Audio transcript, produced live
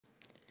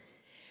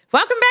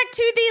Welcome back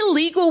to the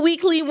Legal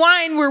Weekly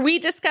Wine, where we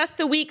discuss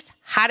the week's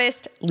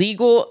hottest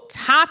legal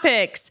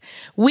topics.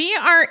 We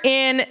are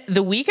in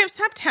the week of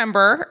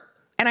September,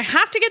 and I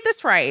have to get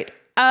this right,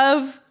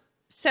 of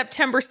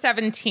September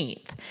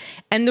 17th.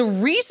 And the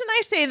reason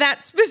I say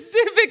that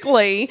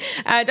specifically,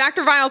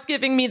 Dr. Vile's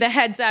giving me the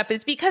heads up,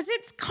 is because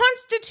it's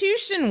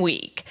Constitution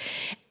Week.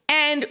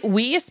 And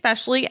we,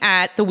 especially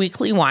at the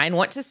Weekly Wine,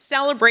 want to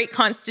celebrate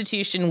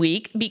Constitution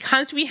Week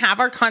because we have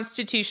our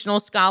constitutional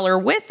scholar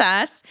with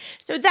us.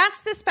 So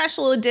that's the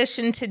special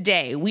edition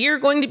today. We are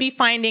going to be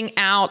finding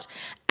out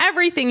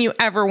everything you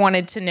ever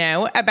wanted to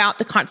know about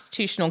the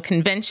Constitutional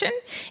Convention,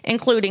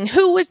 including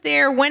who was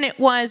there, when it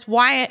was,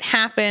 why it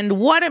happened,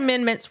 what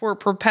amendments were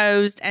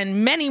proposed,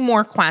 and many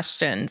more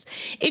questions.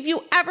 If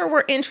you ever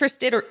were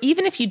interested, or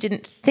even if you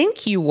didn't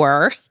think you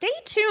were, stay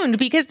tuned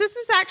because this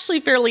is actually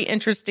fairly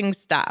interesting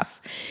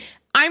stuff.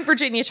 I'm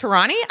Virginia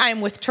Tehrani. I'm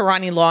with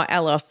Tehrani Law,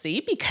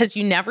 LLC, because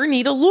you never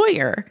need a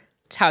lawyer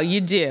till you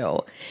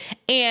do.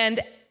 And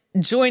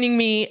joining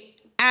me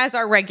as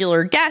our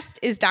regular guest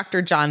is Dr.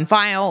 John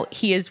Vile.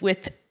 He is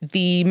with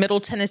the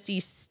Middle Tennessee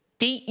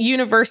State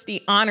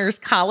University Honors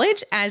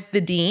College as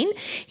the dean.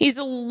 He's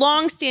a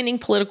longstanding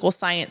political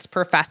science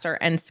professor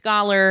and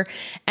scholar,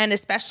 and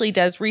especially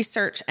does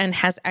research and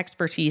has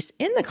expertise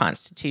in the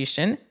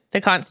Constitution,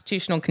 the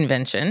Constitutional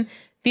Convention,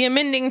 the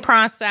amending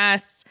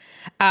process,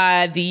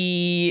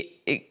 the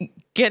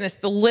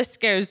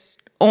list goes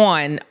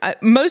on.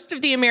 Most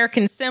of the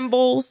American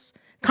symbols,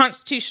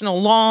 constitutional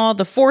law,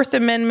 the Fourth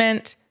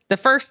Amendment, the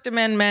First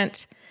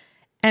Amendment,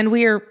 and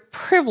we are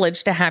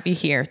privileged to have you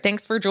here.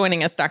 Thanks for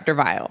joining us, Dr.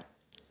 Vile.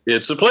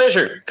 It's a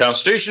pleasure.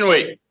 Constitution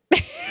Week.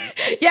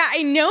 Yeah,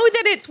 I know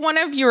that it's one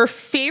of your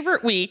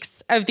favorite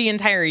weeks of the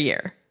entire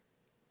year.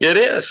 It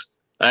is.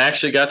 I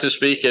actually got to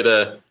speak at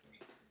a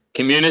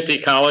community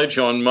college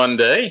on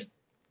Monday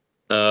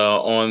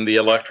on the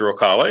Electoral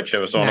College.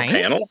 I was on a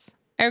panel.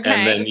 Okay.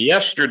 And then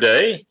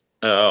yesterday,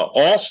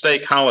 all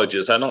state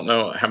colleges, I don't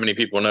know how many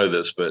people know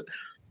this, but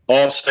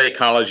all state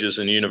colleges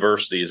and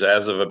universities,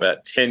 as of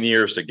about 10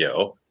 years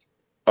ago,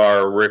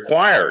 are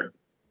required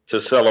to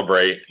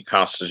celebrate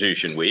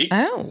Constitution Week.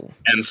 Oh.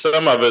 And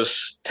some of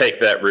us take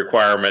that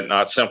requirement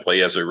not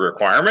simply as a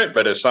requirement,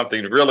 but as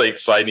something really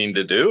exciting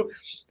to do.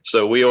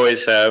 So we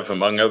always have,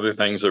 among other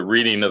things, a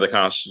reading of the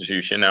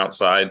Constitution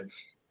outside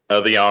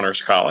of the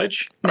Honors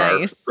College.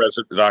 Nice. Our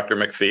president, Dr.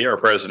 McPhee, our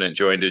president,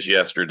 joined us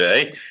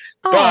yesterday.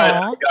 Aww. But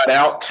I got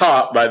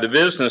out-topped by the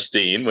business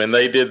dean. When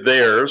they did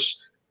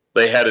theirs,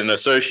 they had an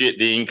associate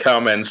dean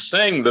come and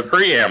sing the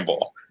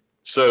preamble.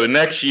 So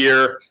next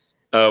year,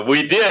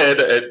 we did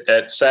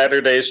at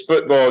Saturday's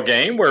football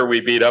game where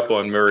we beat up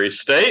on Murray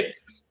State.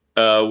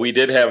 We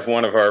did have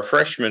one of our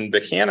freshman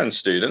Buchanan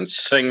students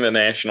sing the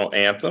national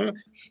anthem.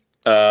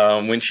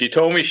 When she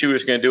told me she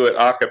was going to do it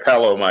a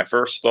cappella, my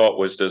first thought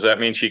was, does that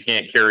mean she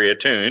can't carry a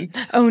tune?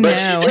 Oh, no. But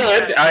she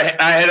did.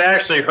 I had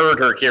actually heard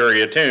her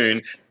carry a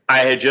tune. I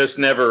had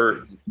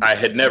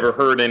never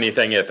heard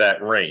anything at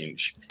that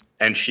range.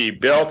 And she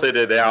belted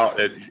it out.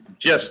 It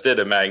just did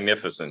a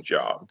magnificent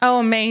job. Oh,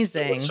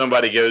 amazing. If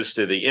somebody goes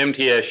to the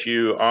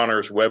MTSU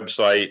Honors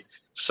website,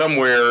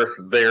 somewhere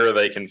there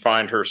they can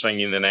find her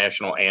singing the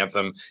national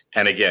anthem.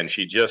 And again,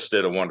 she just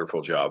did a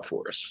wonderful job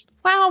for us.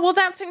 Wow, well,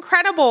 that's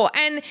incredible.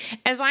 And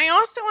as I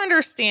also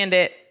understand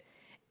it,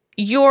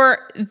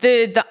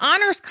 the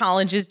Honors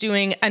College is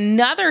doing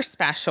another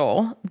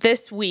special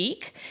this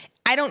week.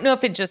 I don't know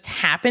if it just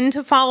happened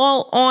to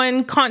fall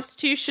on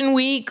Constitution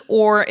Week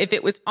or if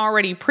it was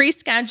already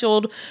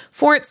pre-scheduled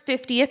for its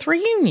 50th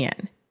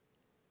reunion.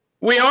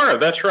 We are.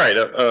 That's right.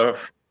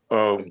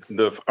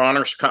 The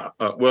Honors,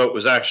 it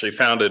was actually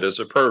founded as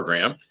a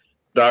program.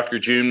 Dr.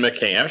 June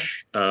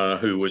McCash,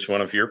 who was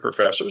one of your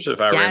professors, if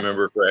I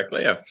remember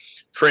correctly, a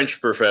French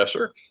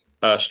professor,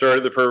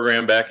 started the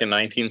program back in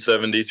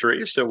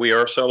 1973. So we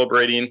are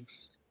celebrating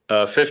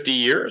 50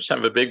 years,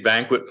 have a big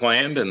banquet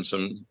planned and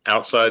some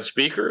outside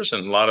speakers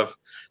and a lot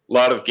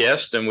of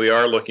guests, and we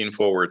are looking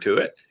forward to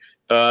it.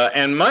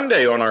 And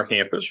Monday on our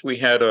campus, we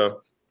had a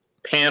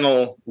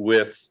panel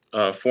with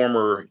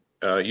former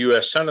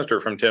U.S. Senator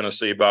from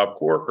Tennessee, Bob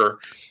Corker,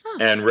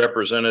 and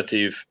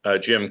Representative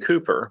Jim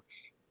Cooper,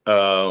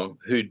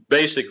 who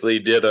basically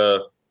did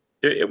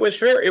it was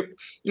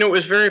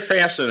very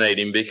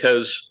fascinating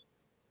because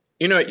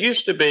it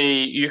used to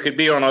be you could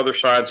be on other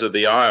sides of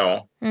the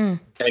aisle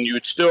and you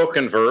would still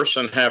converse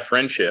and have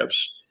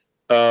friendships.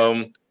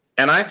 And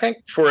I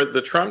think for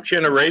the Trump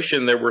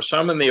generation, there were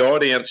some in the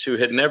audience who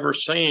had never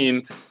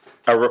seen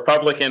a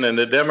Republican and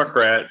a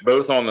Democrat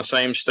both on the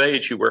same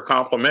stage who were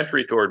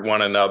complementary toward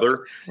one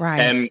another. Right.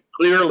 And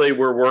clearly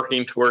were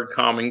working toward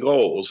common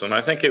goals. And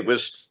I think it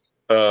was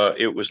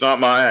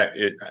not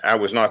I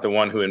was not the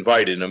one who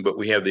invited them, but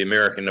we have the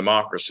American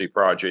Democracy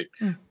Project,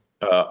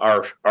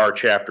 our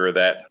chapter of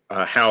that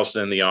housed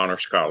in the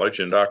Honors College,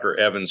 and Dr.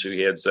 Evans, who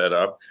heads that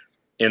up,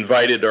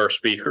 invited our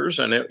speakers,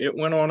 and it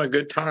went on a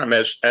good time,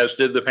 as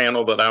did the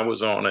panel that I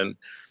was on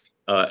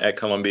at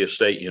Columbia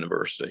State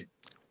University.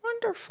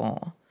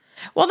 Wonderful.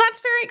 Well,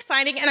 that's very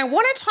exciting. And I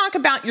want to talk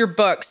about your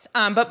books.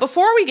 But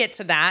before we get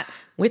to that,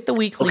 with the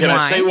weekly Can wine.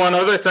 I say one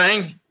other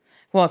thing?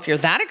 Well, if you're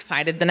that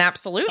excited, then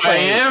absolutely. I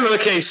am.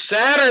 Okay,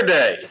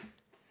 Saturday.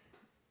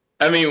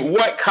 I mean,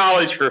 what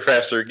college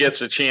professor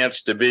gets a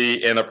chance to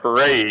be in a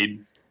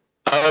parade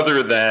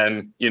other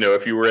than,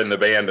 if you were in the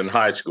band in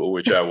high school,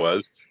 which I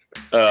was.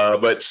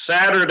 But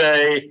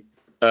Saturday,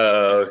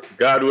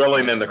 God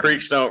willing, and the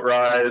creeks don't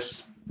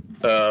rise,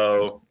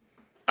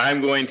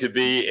 I'm going to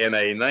be in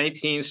a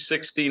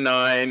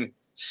 1969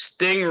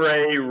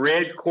 Stingray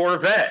red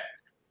Corvette.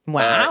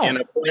 Wow. In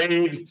a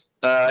parade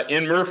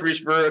in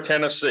Murfreesboro,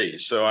 Tennessee.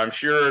 So I'm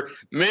sure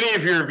many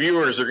of your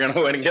viewers are going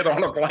to get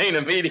on a plane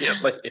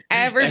immediately.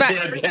 Everybody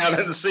and head down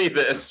and see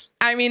this.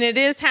 I mean, it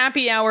is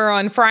happy hour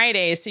on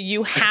Friday, so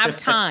you have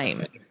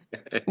time.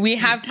 We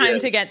have time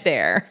to get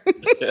there.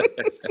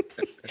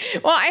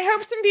 Well, I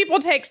hope some people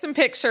take some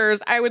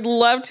pictures. I would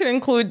love to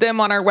include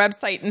them on our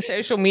website and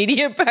social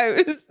media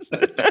posts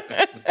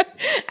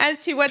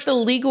as to what the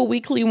Legal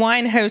Weekly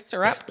Wine hosts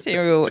are up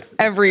to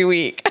every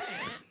week.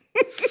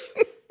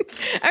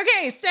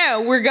 Okay,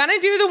 so we're going to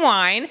do the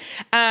wine.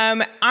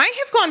 I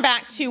have gone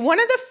back to one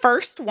of the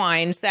first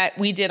wines that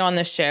we did on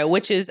the show,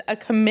 which is a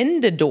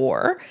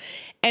Comendador.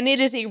 And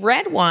it is a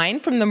red wine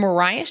from the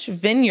Morais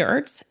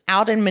Vineyards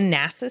out in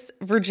Manassas,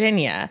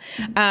 Virginia.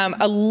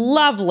 A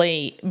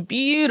lovely,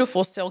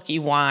 beautiful, silky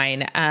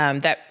wine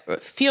that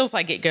feels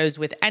like it goes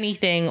with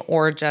anything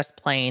or just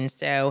plain.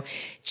 So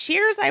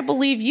cheers. I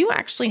believe you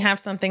actually have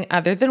something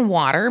other than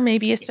water,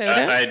 maybe a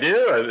soda. I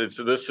do.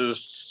 This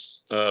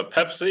is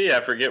Pepsi.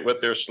 I forget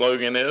what their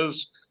slogan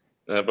is.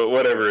 But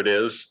whatever it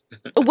is.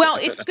 Well,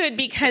 it's good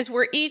because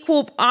we're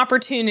equal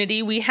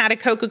opportunity. We had a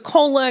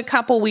Coca-Cola a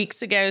couple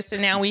weeks ago, so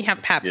now we have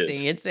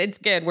Pepsi. Yes. It's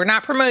good. We're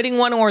not promoting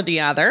one or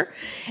the other.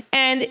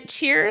 And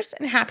cheers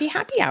and happy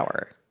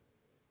hour.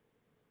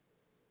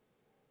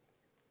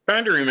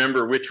 Trying to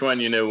remember which one,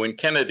 when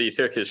Kennedy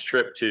took his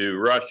trip to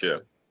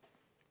Russia.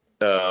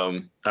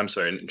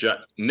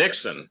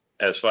 Nixon,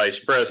 as vice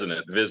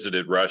president,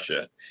 visited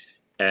Russia.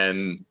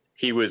 And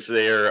he was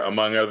there,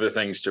 among other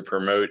things, to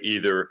promote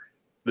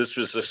this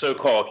was the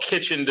so-called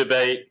kitchen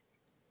debate.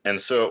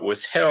 And so it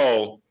was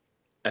held,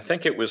 I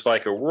think it was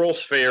like a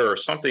World's Fair or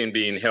something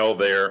being held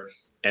there.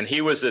 And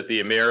he was at the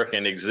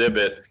American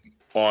exhibit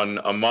on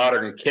a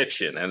modern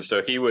kitchen. And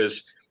so he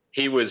was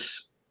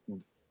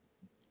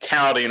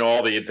touting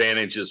all the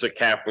advantages of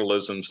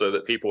capitalism so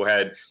that people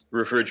had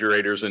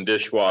refrigerators and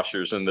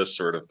dishwashers and this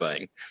sort of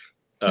thing.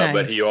 Nice.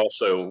 But he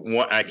also,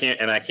 I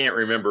can't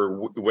remember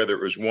whether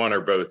it was one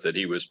or both that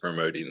he was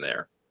promoting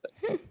there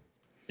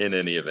in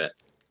any event.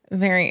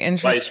 Very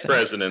interesting. Vice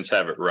presidents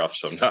have it rough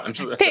sometimes.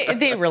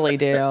 They really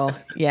do.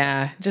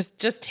 Yeah,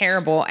 just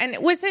terrible. And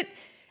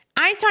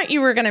I thought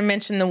you were going to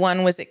mention the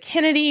one, was it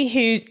Kennedy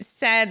who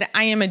said,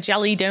 "I am a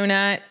jelly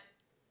donut,"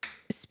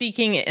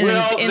 speaking in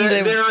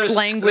the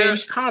language?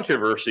 There's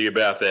controversy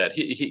about that.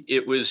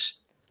 It was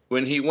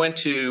when he went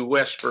to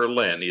West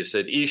Berlin, he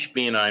said, "Ich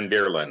bin ein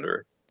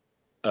Berländer."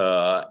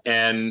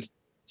 And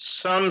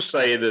some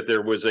say that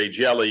there was a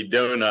jelly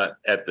donut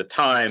at the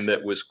time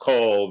that was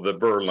called the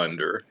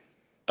Berländer.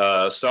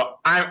 So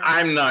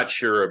I'm not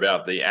sure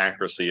about the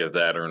accuracy of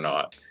that or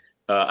not.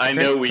 I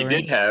know we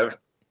did have,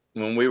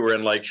 when we were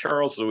in Lake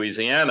Charles,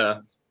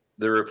 Louisiana,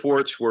 the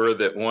reports were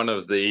that one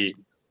of the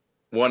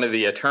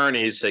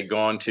attorneys had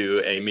gone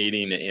to a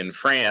meeting in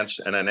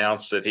France and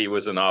announced that he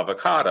was an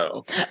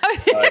avocado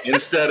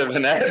instead of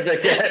an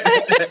advocate,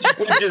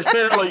 which is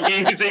fairly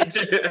easy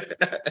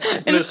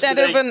to instead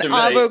of an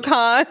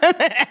avocado.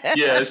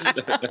 Yes.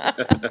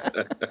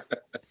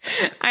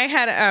 I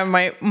had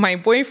my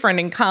boyfriend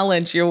in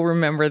college, you'll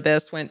remember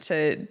this, went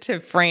to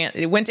France,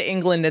 went to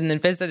England and then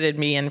visited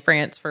me in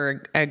France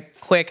for a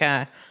quick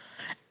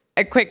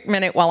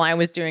minute while I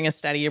was doing a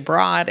study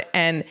abroad.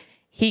 And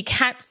he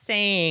kept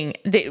saying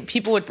that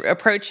people would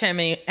approach him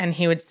and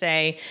he would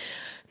say,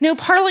 "No,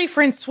 parlez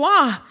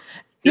Francois.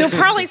 No,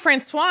 parlez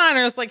Francois." And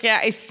I was like, yeah,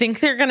 I think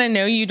they're going to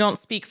know you don't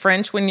speak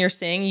French when you're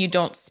saying you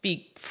don't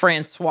speak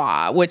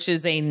Francois, which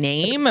is a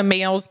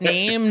male's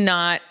name,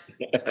 not...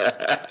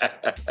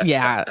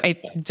 Yeah, I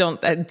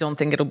don't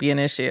think it'll be an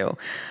issue.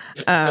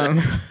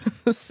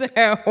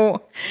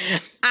 So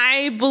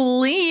I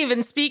believe,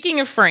 and speaking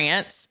of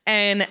France,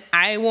 and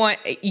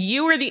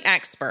you are the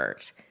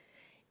expert.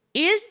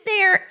 Is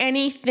there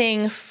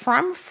anything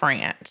from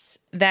France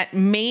that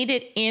made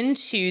it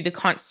into the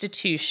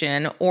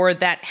Constitution or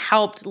that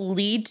helped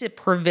lead to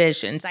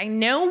provisions? I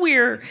know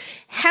we're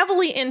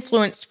heavily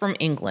influenced from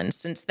England,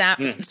 since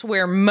that's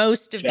where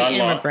most of the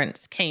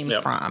immigrants came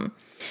from.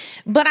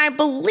 But I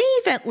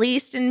believe, at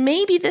least, and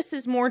maybe this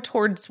is more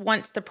towards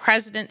once the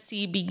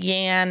presidency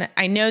began,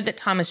 I know that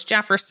Thomas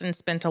Jefferson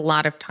spent a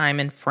lot of time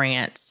in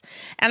France.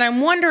 And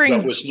I'm wondering...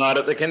 But was not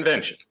at the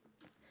convention.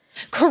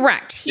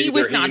 Correct. He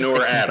was not at the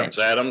convention. Adams.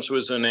 Adams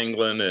was in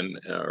England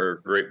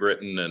or Great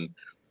Britain, and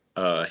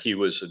he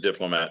was a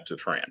diplomat to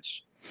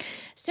France.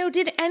 So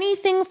did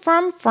anything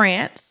from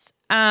France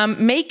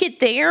make it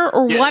there,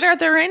 or what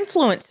other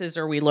influences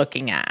are we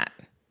looking at?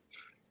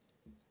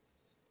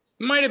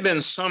 Might have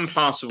been some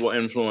possible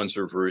influence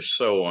of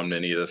Rousseau on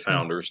many of the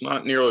founders,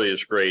 not nearly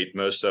as great,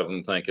 most of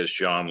them think, as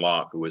John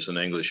Locke, who was an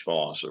English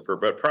philosopher,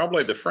 but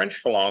probably the French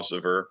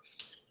philosopher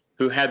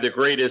who had the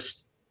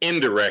greatest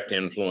indirect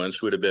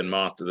influence would have been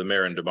the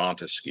Baron de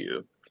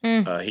Montesquieu.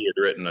 He had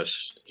written a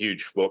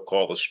huge book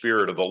called The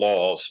Spirit of the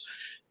Laws,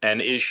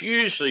 and is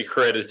usually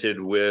credited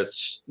with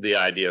the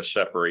idea of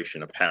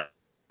separation of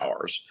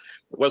powers.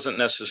 It wasn't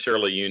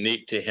necessarily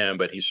unique to him,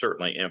 but he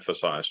certainly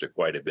emphasized it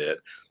quite a bit.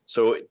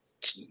 So,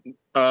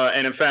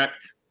 and in fact,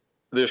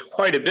 there's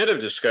quite a bit of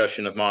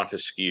discussion of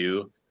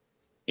Montesquieu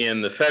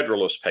in the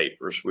Federalist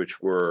Papers,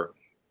 which were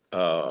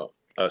a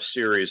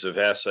series of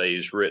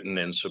essays written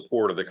in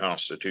support of the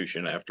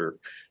Constitution after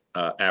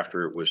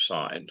it was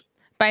signed.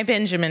 By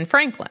Benjamin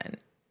Franklin?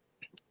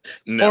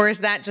 No. Or is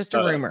that just a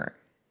rumor?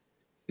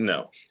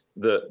 No.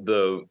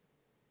 The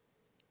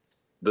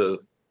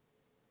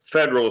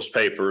Federalist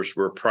Papers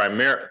were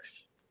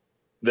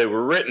they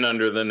were written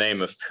under the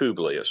name of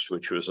Publius,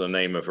 which was the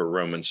name of a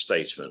Roman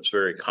statesman. It's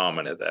very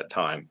common at that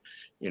time,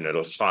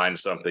 to sign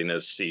something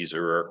as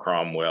Caesar or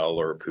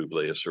Cromwell or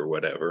Publius or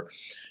whatever.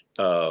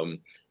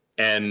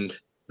 And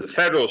the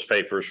Federalist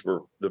Papers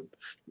were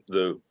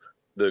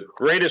the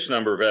greatest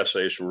number of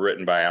essays were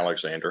written by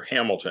Alexander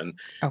Hamilton,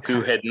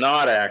 who had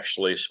not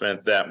actually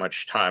spent that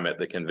much time at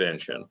the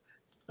convention,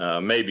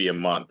 maybe a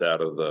month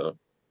out of the,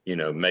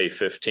 May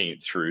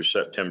 15th through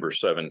September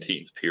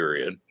 17th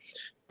period.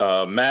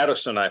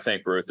 Madison, I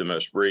think, wrote the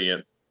most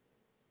brilliant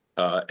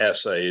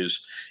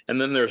essays.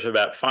 And then there's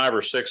about 5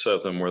 or 6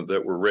 of them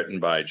that were written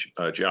by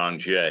John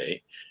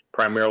Jay,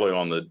 primarily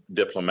on the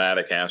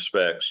diplomatic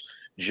aspects.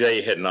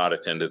 Jay had not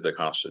attended the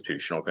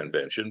Constitutional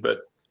Convention, but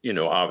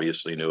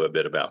obviously knew a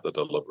bit about the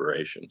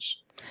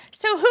deliberations.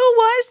 So who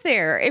was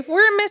there? If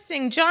we're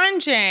missing John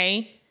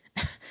Jay,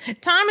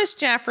 Thomas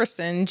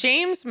Jefferson,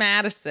 James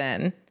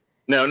Madison.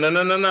 No.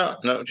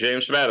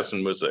 James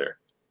Madison was there.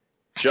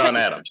 John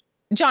Adams.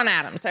 John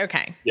Adams.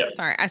 Okay. Yeah.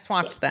 Sorry, I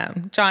swapped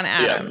them. John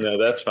Adams. Yeah, no,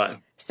 that's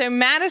fine. So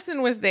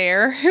Madison was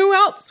there. Who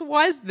else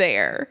was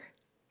there?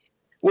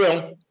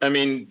 Well, I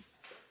mean,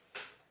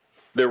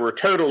 there were a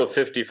total of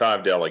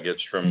 55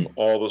 delegates from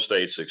all the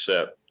states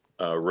except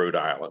Rhode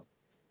Island.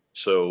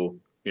 So,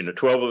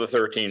 12 of the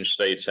 13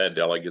 states had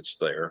delegates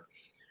there.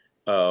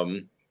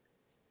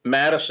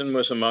 Madison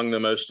was among the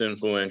most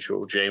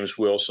influential. James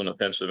Wilson of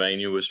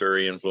Pennsylvania was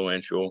very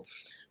influential.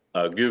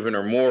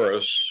 Gouverneur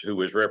Morris, who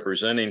was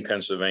representing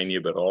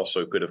Pennsylvania but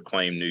also could have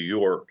claimed New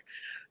York,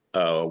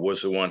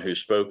 was the one who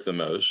spoke the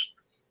most.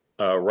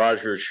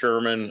 Roger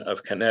Sherman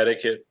of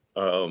Connecticut.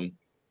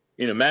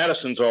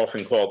 Madison's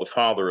often called the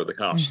father of the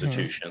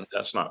Constitution. Mm-hmm.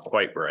 That's not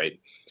quite right.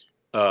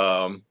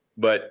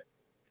 But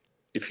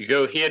if you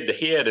go head to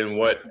head in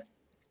what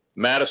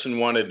Madison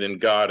wanted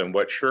and got and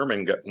what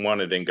Sherman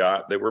wanted and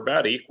got, they were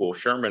about equal.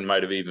 Sherman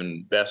might have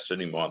even bested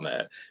him on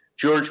that.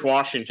 George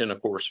Washington,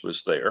 of course,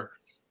 was there.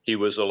 He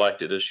was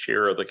elected as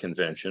chair of the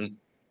convention.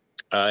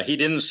 He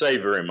didn't say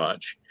very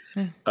much.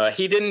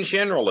 He didn't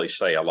generally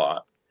say a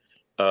lot.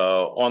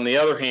 On the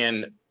other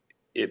hand,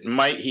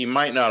 he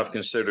might not have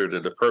considered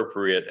it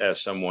appropriate as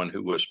someone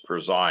who was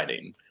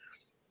presiding.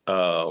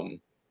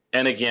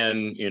 And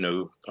again,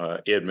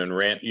 Edmund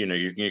Rand,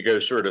 you can go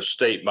sort of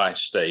state by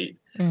state.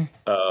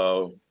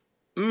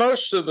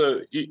 Most of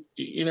the,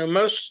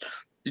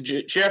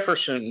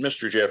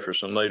 Mr.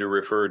 Jefferson later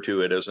referred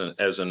to it as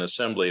an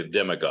assembly of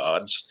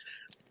demigods.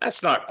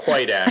 That's not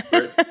quite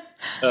accurate.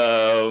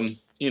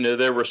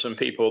 There were some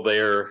people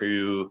there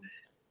who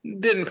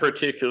didn't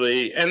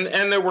particularly,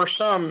 and there were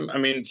some,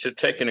 to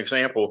take an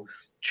example,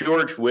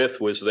 George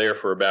Wythe was there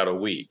for about a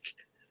week.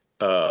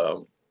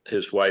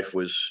 His wife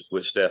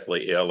was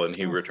deathly ill and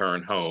he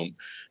returned home.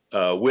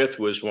 Wythe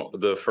was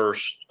the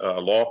first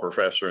law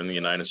professor in the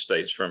United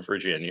States from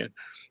Virginia.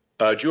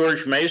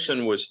 George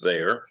Mason was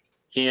there.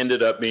 He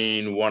ended up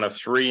being one of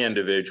 3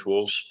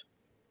 individuals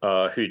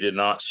who did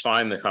not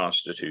sign the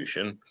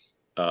Constitution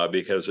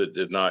because it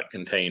did not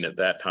contain at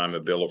that time a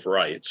Bill of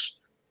Rights.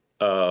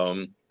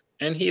 And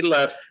he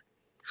left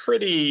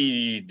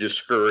pretty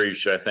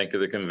discouraged, I think,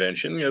 of the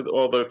convention,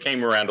 although it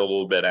came around a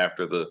little bit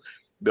after the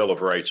Bill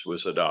of Rights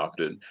was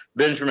adopted.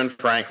 Benjamin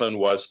Franklin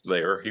was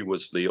there. He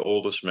was the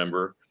oldest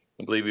member.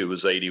 I believe he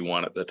was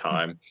 81 at the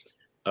time.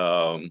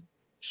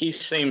 He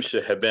seems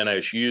to have been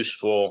as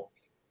useful,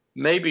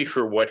 maybe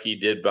for what he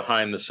did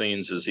behind the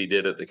scenes as he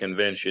did at the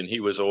convention. He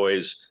was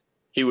always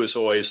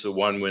the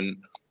one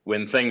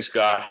when things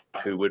got,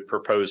 who would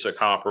propose a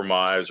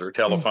compromise or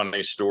tell a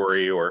funny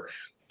story or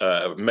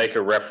make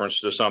a reference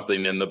to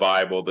something in the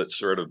Bible that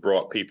sort of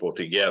brought people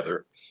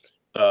together.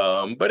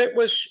 But it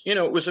was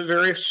a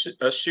very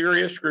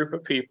serious group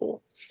of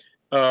people.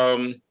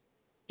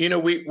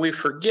 We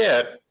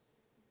forget.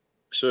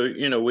 So,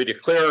 we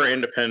declare our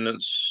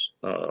independence,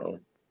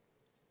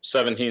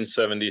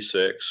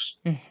 1776.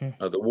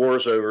 The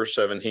war's over,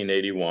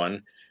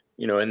 1781.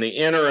 In the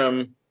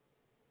interim,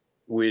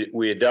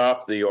 we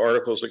adopt the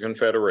Articles of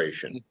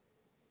Confederation,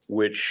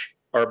 which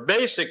are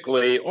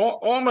basically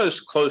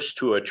almost close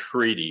to a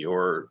treaty,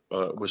 or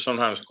was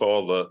sometimes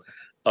called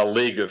a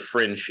League of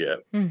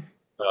Friendship.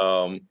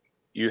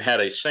 You had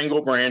a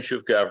single branch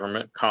of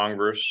government,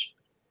 Congress,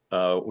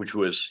 which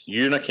was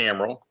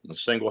unicameral, a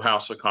single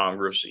house of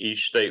Congress.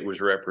 Each state was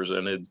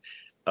represented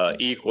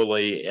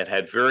equally. It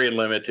had very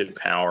limited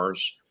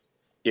powers.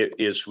 It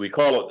is, we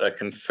call it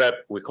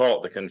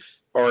the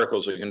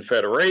Articles of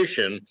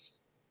Confederation,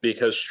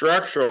 because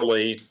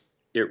structurally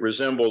it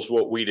resembles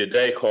what we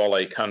today call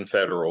a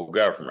confederal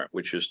government,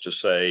 which is to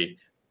say,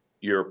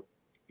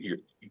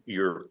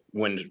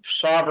 when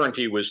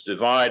sovereignty was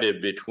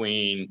divided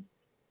between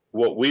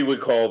what we would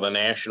call the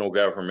national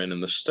government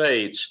and the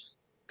states,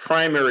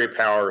 primary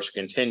powers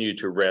continued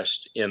to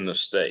rest in the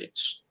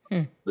states.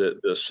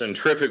 The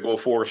centrifugal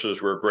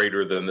forces were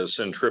greater than the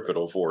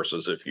centripetal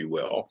forces, if you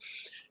will.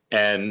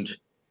 And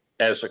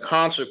as a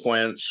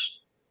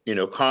consequence,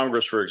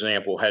 Congress, for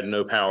example, had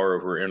no power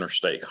over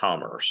interstate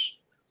commerce.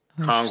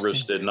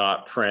 Congress did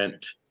not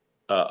print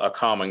a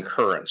common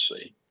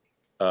currency.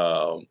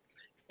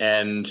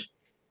 And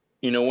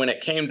when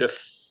it came to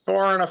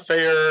foreign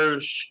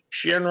affairs,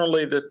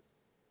 generally the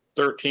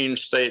 13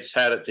 states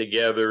had it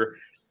together,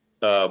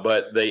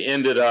 but they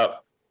ended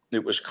up,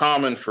 it was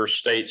common for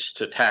states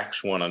to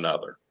tax one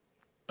another.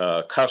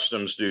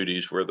 Customs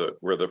duties were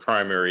the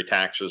primary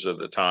taxes of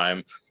the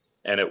time.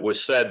 And it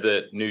was said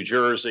that New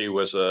Jersey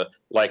was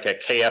like a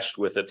cast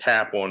with a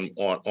tap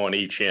on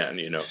each end,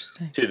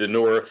 to the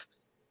north.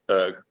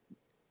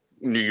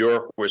 New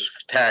York was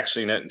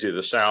taxing it, and to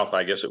the south,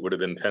 I guess it would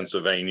have been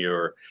Pennsylvania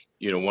or,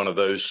 one of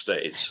those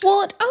states.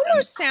 Well, it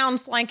almost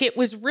sounds like it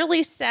was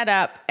really set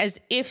up as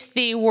if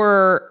they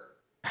were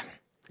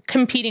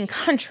competing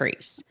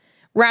countries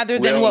rather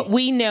than what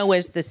we know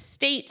as the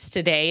states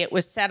today. It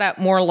was set up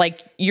more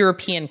like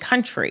European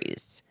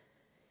countries.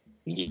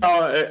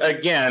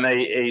 Again,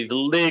 a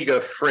league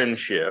of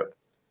friendship.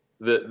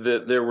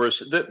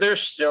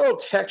 There's still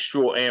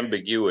textual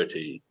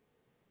ambiguity.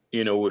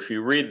 If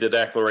you read the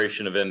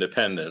Declaration of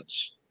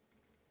Independence,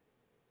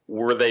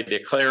 were they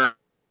declaring,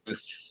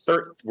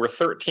 were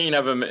 13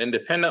 of them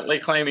independently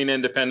claiming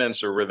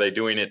independence, or were they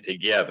doing it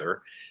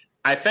together?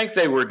 I think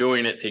they were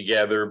doing it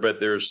together,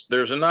 but there's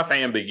enough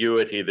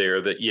ambiguity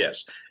there that,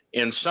 yes,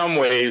 in some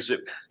ways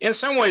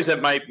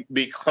it might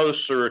be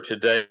closer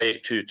today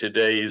to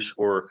today's,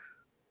 or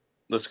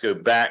let's go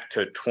back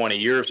to 20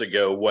 years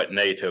ago, what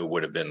NATO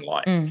would have been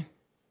like.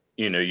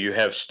 You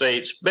have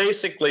states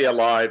basically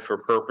allied for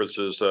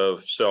purposes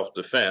of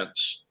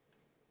self-defense,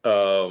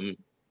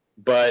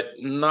 but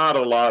not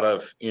a lot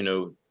of,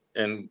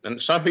 and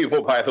some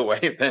people, by the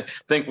way,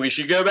 think we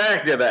should go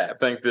back to that,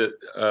 think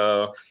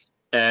that,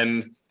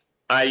 and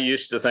I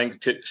used to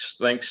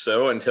think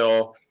so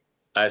until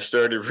I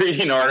started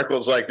reading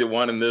articles like the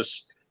one in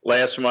this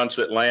last month's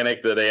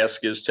Atlantic that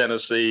asked, is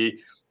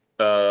Tennessee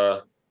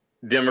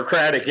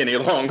democratic any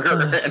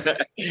longer?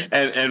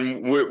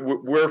 and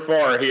we're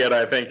far ahead,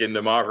 I think, in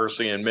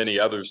democracy in many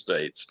other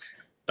states.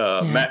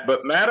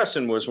 But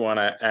Madison was one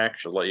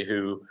actually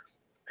who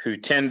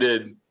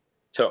tended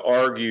to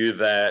argue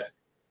that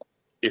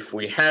if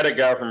we had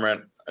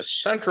a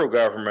central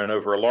government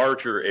over a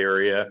larger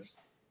area,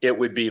 it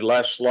would be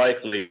less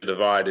likely to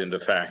divide into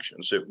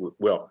factions.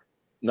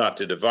 Not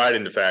to divide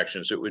into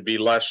factions. It would be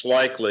less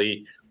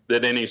likely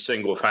that any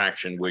single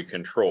faction would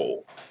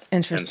control.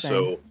 Interesting.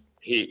 And so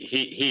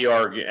he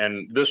argued,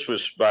 and this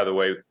was, by the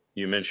way,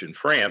 you mentioned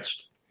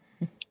France.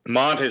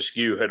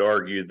 Montesquieu had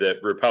argued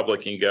that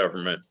Republican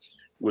government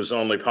was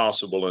only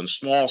possible in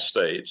small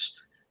states,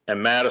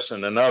 and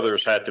Madison and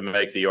others had to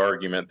make the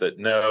argument that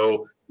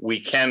no, we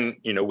can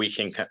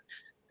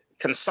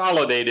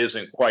consolidate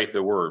isn't quite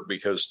the word,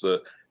 because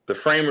the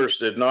framers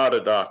did not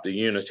adopt a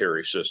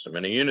unitary system.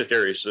 In a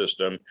unitary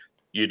system,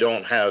 you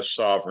don't have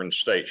sovereign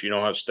states. You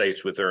don't have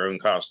states with their own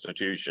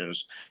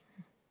constitutions,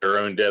 their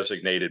own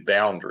designated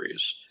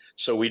boundaries.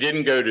 So we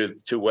didn't go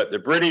to what the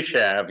British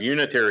have,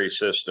 unitary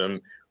system,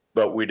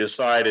 but we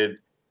decided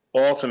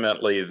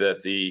ultimately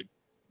that the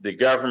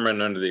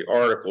government under the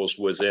Articles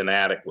was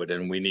inadequate,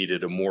 and we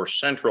needed a more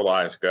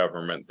centralized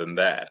government than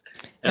that.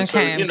 And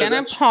okay, so, I'm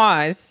going to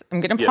pause. I'm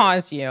going to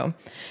pause you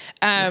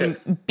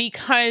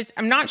because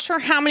I'm not sure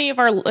how many of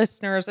our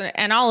listeners,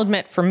 and I'll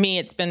admit for me,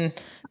 it's been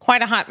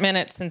quite a hot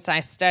minute since I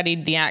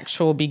studied the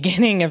actual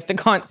beginning of the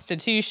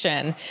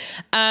Constitution.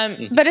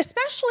 But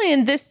especially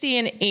in this day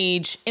and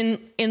age,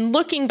 in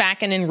looking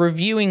back and in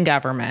reviewing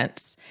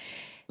governments,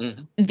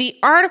 the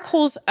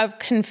Articles of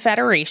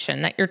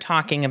Confederation that you're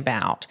talking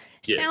about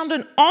sound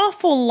an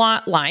awful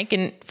lot like,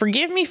 and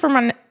forgive me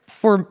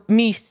for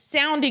me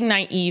sounding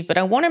naive, but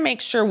I want to make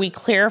sure we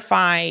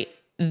clarify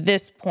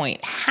this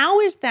point. How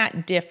is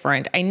that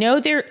different? I know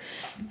they're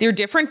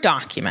different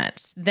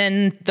documents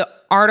than the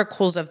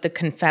Articles of the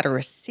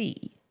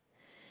Confederacy.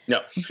 No.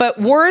 But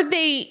were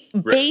they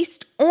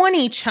based on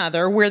each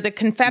other where the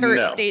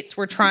Confederate states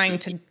were trying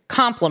to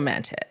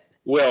complement it?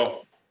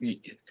 Well,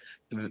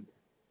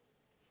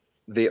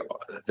 the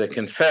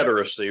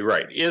Confederacy,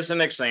 is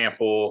an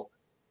example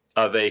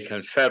of a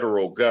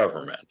confederal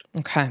government.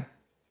 Okay.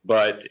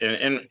 But,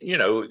 and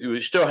we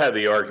still have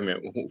the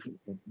argument,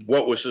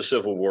 what was the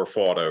Civil War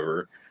fought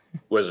over?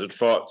 Was it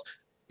fought,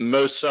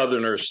 most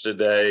Southerners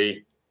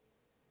today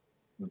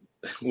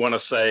want to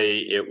say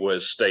it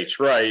was states'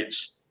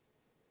 rights.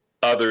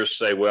 Others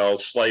say, well,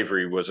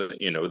 slavery was,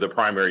 the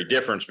primary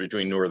difference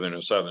between northern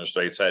and southern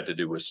states had to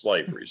do with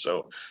slavery.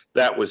 So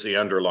that was the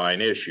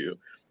underlying issue.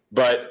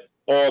 But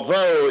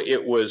although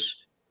it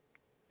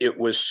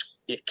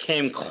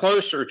came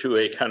closer to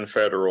a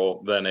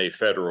confederal than a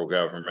federal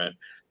government,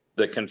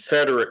 the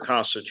Confederate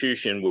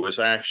Constitution was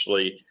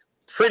actually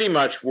pretty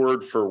much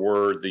word for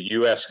word the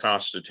U.S.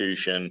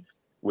 Constitution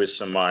with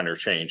some minor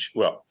change.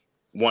 Well,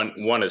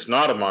 one is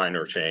not a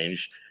minor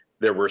change.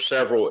 There were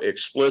several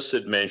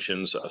explicit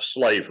mentions of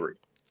slavery.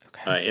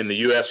 Okay. In the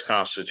U.S.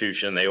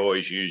 Constitution, they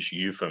always use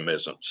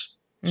euphemisms,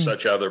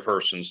 such other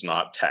persons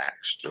not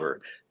taxed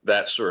or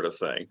that sort of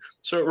thing.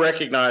 So it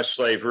recognized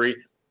slavery.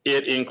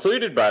 It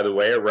included, by the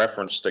way, a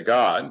reference to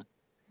God,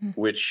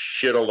 which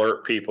should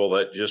alert people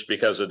that just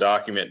because a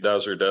document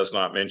does or does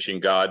not mention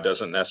God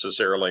doesn't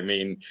necessarily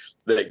mean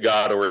that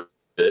God ordered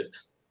it.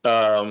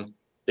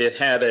 It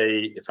had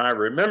if I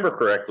remember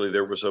correctly,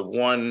 there was a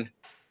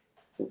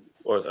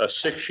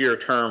 6-year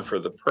term for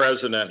the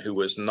president who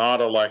was not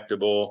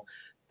electable.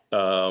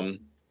 And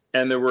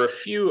there were a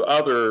few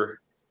other,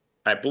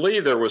 I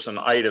believe there was an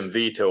item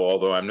veto,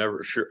 although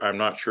I'm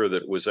not sure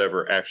that it was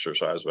ever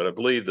exercised, but I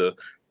believe the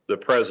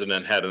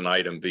president had an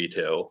item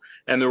veto.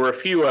 And there were a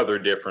few other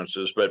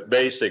differences, but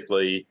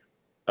basically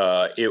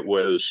it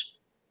was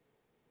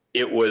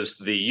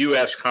the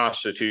U.S.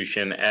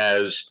 Constitution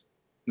as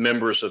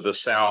members of the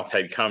South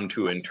had come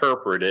to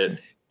interpret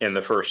it in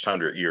the first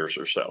 100 years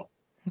or so.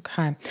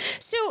 Okay.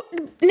 So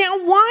now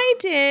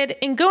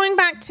in going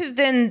back to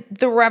then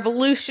the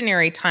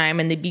revolutionary time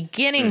and the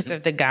beginnings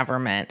of the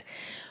government,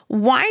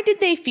 why did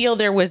they feel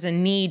there was a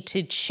need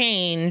to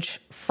change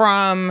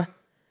from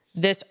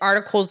this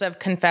Articles of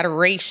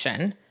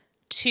Confederation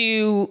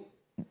to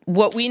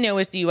what we know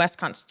as the U.S.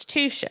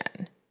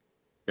 Constitution?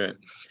 Okay.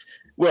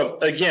 Well,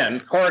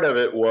 again, part of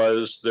it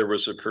was there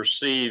was a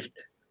perceived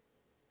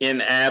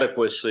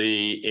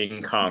inadequacy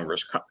in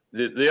Congress.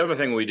 The other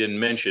thing we didn't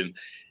mention,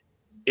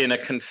 in a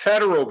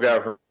confederal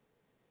government,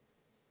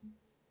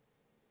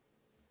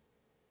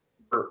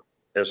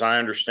 as I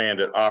understand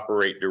it,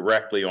 operate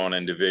directly on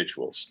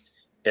individuals.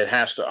 It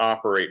has to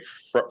operate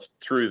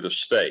through the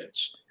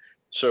states.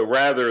 So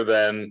rather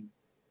than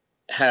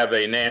have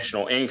a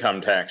national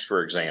income tax,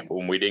 for example,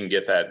 and we didn't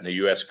get that in the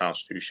U.S.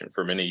 Constitution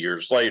for many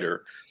years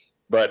later,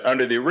 but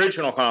under the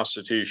original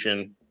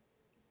Constitution,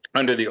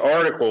 under the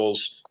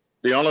Articles,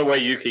 the only way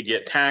you could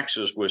get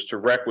taxes was to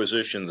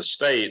requisition the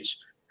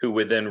states, who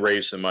would then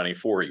raise the money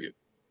for you.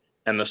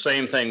 And the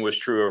same thing was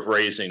true of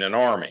raising an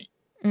army.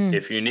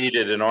 If you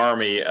needed an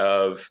army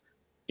of,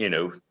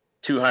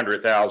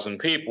 200,000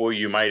 people,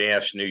 you might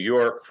ask New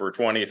York for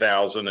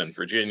 20,000 and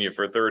Virginia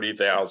for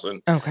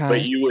 30,000. Okay.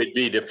 But you would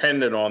be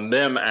dependent on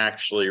them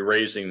actually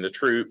raising the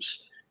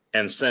troops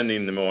and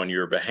sending them on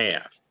your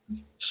behalf.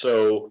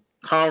 So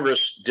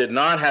Congress did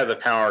not have the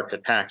power to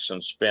tax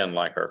and spend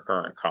like our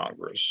current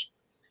Congress.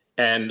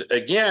 And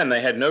again,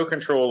 they had no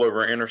control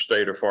over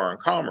interstate or foreign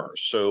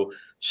commerce. So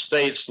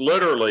states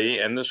literally,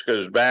 and this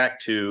goes back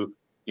to,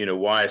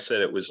 why I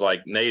said it was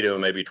like NATO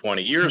maybe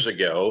 20 years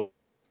ago,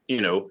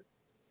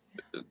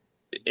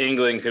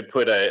 England could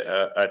put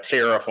a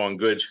tariff on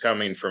goods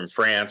coming from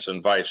France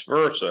and vice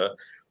versa.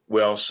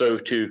 Well, so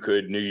too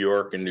could New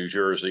York and New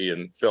Jersey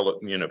and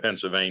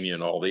Pennsylvania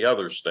and all the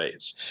other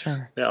states.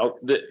 Sure. Now,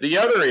 the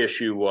other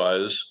issue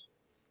was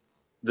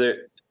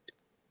that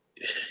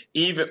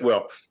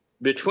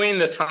between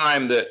the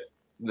time that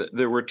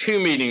there were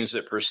two meetings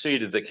that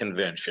preceded the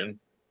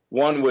convention.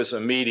 One was a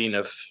meeting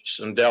of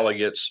some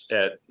delegates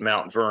at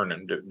Mount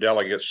Vernon,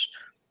 delegates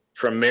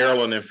from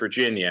Maryland and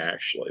Virginia,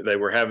 actually. They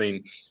were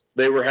having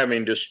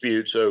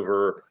disputes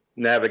over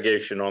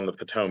navigation on the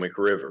Potomac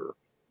River.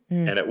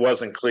 And it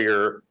wasn't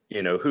clear,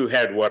 who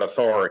had what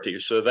authority.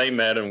 So they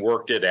met and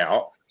worked it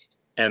out.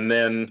 And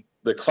then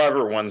the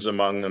clever ones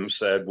among them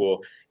said,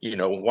 well,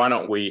 why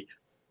don't we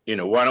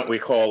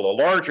call a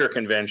larger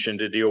convention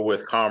to deal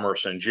with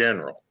commerce in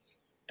general?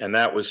 And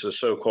that was the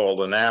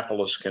so-called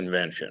Annapolis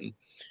Convention.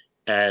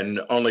 And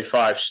only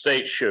 5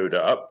 states showed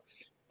up.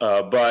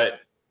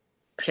 But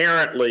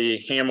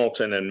apparently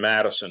Hamilton and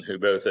Madison, who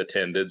both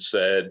attended,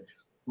 said,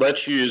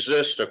 let's use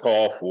this to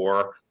call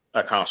for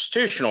a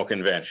constitutional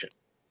convention,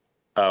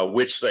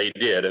 which they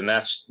did. And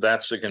that's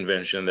the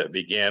convention that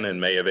began in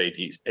May of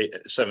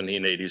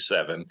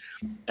 1787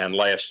 and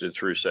lasted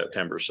through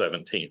September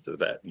 17th of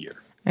that year.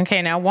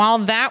 Okay, now while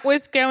that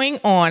was going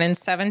on in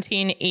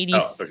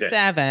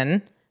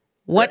 1787,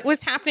 what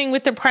was happening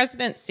with the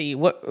presidency?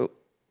 What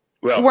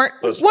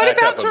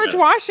about George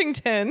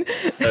Washington?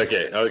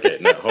 Okay.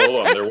 Now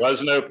hold on. There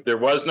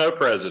was no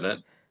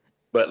president,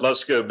 but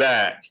let's go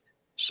back.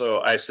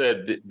 So I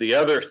said the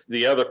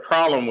other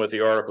problem with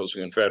the Articles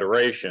of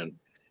Confederation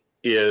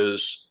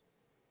is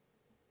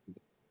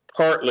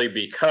partly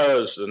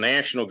because the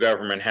national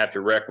government had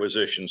to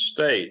requisition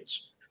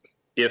states.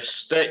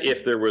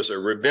 If there was a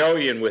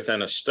rebellion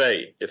within a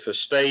state, if a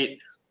state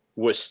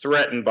was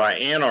threatened by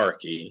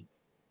anarchy,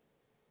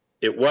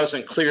 it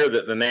wasn't clear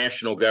that the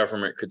national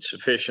government could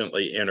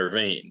sufficiently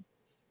intervene.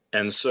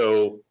 And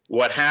so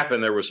what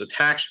happened, there was a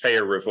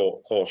taxpayer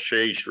revolt called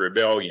Shays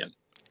Rebellion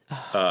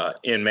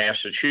in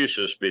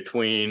Massachusetts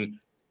between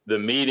the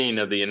meeting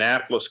of the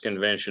Annapolis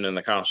Convention and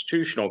the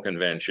Constitutional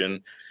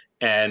Convention.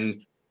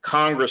 And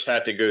Congress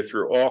had to go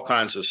through all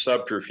kinds of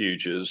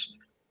subterfuges.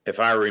 If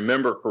I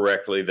remember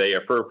correctly, they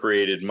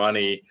appropriated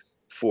money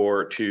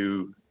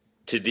to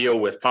deal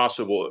with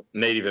possible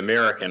Native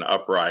American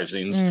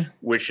uprisings,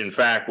 which in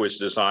fact was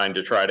designed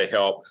to try to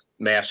help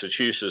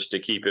Massachusetts to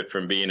keep it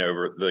from being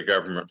the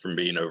government from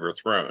being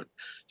overthrown.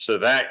 So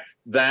that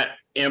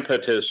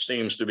impetus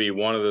seems to be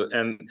one of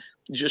and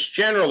just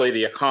generally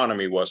the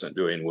economy wasn't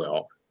doing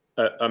well.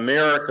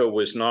 America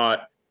was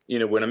not,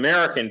 when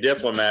American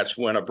diplomats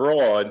went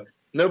abroad,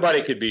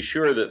 nobody could be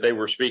sure that they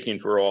were speaking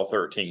for all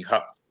 13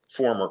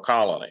 former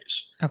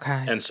colonies.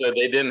 Okay. And so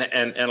they didn't,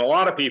 and a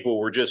lot of people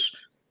were just,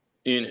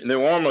 they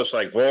were almost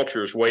like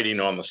vultures waiting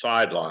on the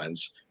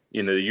sidelines.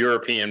 The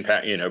European,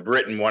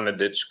 Britain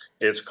wanted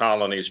its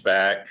colonies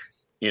back.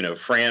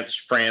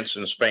 France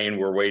and Spain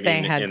were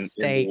waiting in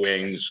the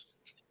wings.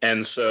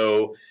 And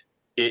so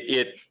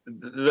a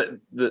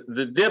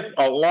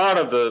lot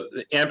of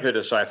the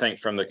impetus, I think,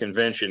 from the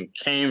convention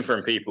came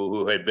from people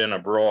who had been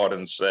abroad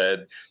and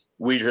said,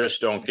 we just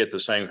don't get the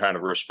same kind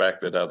of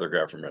respect that other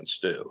governments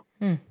do.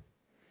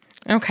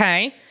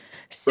 Okay.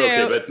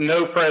 So, but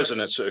no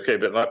presidency. Okay,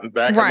 but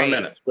back up a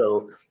minute.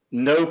 So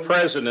no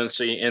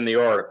presidency in the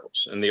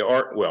Articles. In the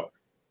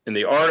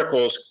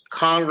Articles,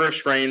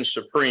 Congress reigned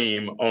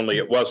supreme, only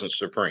it wasn't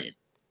supreme.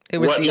 It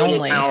was the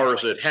only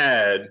powers it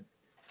had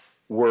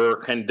were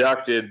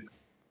conducted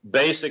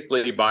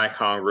basically by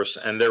Congress,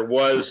 and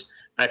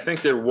I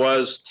think there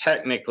was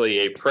technically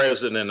a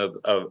president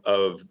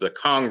of the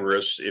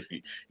Congress, if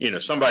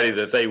somebody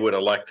that they would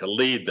elect to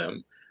lead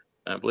them.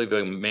 I believe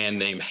a man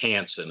named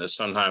Hanson is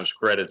sometimes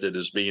credited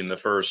as being the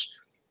first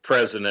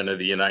president of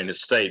the United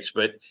States,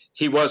 but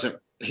he wasn't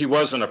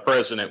a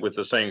president with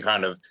the same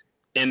kind of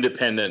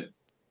independent,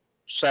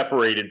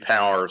 separated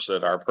powers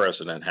that our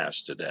president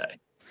has today.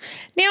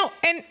 Now,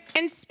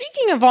 and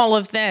speaking of all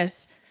of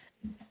this,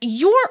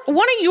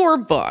 one of your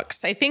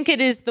books, I think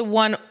it is the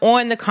one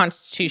on the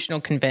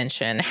Constitutional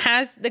Convention,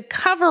 has the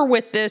cover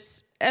with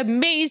this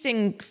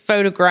amazing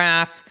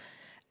photograph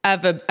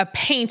of a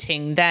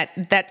painting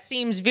that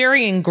seems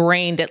very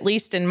ingrained, at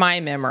least in my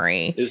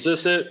memory. Is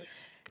this it?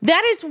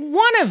 That is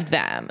one of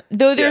them,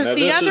 though there's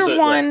the other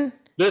one.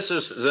 This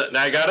is,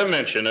 I got to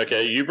mention,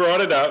 okay, you brought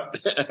it up.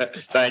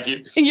 Thank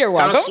you. You're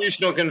welcome.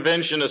 Constitutional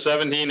Convention of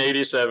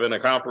 1787, a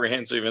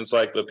comprehensive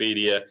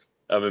encyclopedia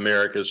of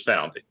America's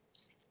founding.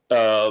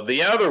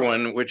 The other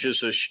one, which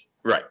is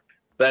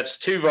that's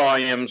 2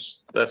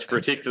 volumes. That's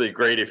particularly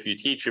great if you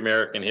teach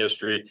American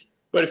history.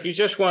 But if you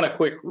just want a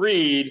quick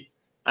read,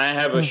 I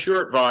have a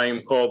short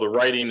volume called The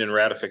Writing and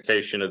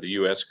Ratification of the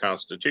U.S.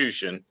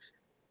 Constitution.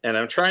 And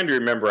I'm trying to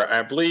remember,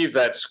 I believe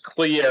that's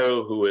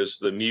Cleo, who is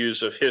the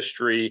muse of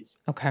history,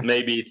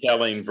 maybe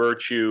telling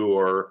virtue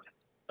or,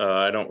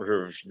 I don't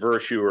remember if it's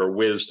virtue or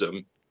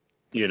wisdom,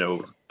 in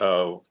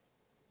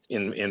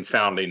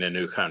founding a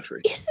new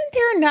country. Isn't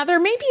there another?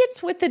 Maybe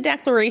it's with the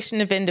Declaration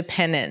of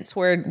Independence,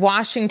 where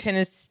Washington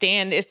is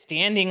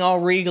standing all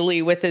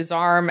regally with his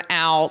arm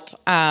out,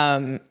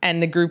 and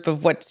the group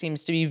of what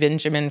seems to be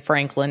Benjamin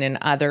Franklin and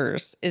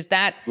others. Is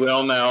that?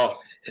 Well, now,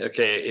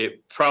 okay,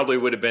 it probably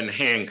would have been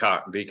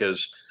Hancock,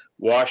 because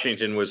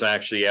Washington was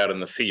actually out in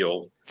the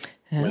field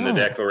when the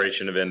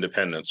Declaration of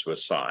Independence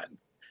was signed.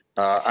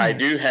 I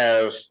do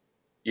have,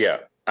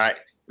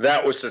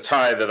 that was the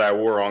tie that I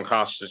wore on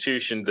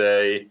Constitution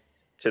Day.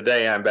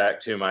 Today, I'm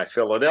back to my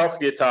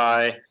Philadelphia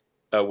tie,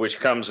 which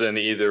comes in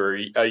either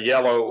a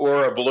yellow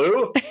or a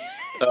blue.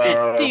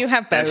 Do you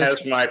have both? It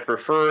has my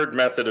preferred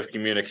method of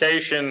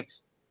communication,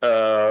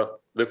 the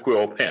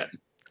quill pen.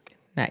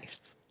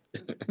 Nice.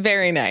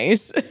 Very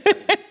nice.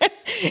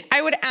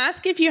 I would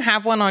ask if you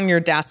have one on your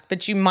desk,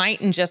 but you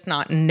might just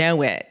not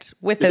know it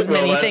with as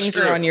many things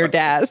are on your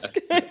desk.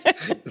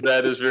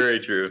 That is very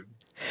true.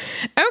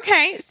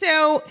 Okay,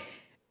 so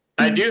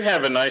I do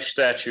have a nice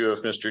statue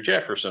of Mr.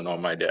 Jefferson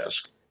on my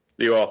desk,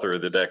 the author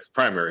of the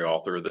primary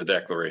author of the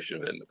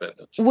Declaration of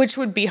Independence. Which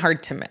would be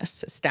hard to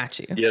miss, a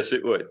statue. Yes,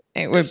 it would.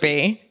 It would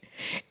be.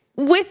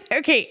 With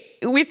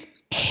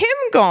him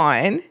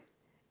gone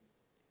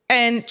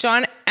and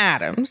John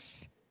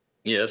Adams.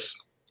 Yes.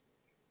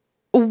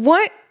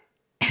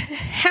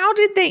 How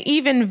did they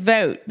even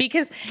vote?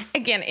 Because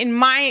again, in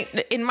my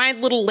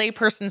little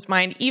layperson's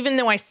mind, even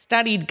though I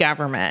studied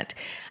government,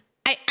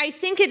 I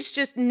think it's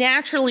just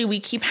naturally we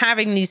keep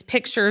having these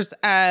pictures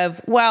of,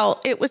 well,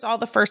 it was all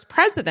the first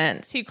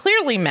presidents who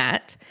clearly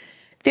met.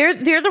 They're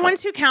the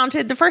ones who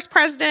counted the first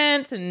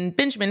presidents and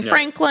Benjamin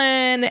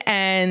Franklin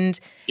and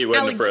he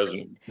wasn't the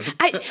president.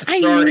 I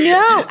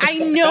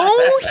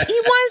know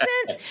he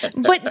wasn't,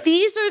 but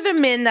these are the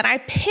men that I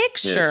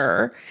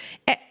picture.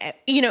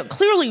 Yes.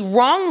 Clearly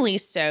wrongly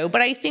so,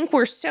 but I think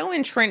we're so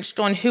entrenched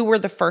on who were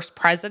the first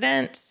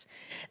presidents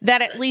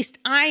that at least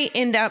I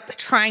end up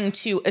trying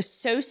to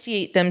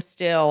associate them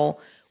still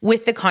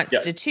with the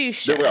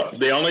Constitution. Yeah. Well,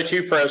 the only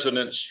two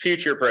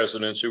future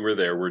presidents who were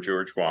there were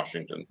George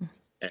Washington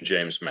and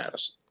James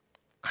Madison.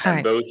 Okay.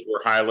 And both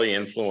were highly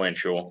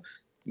influential.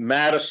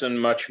 Madison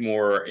much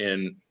more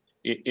in,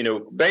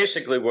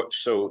 basically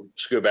so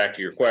let's go back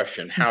to your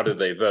question. How did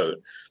they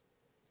vote?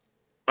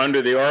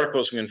 Under the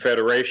Articles of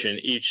Confederation,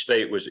 each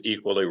state was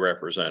equally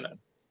represented.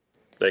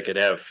 They could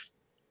have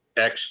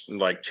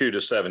like 2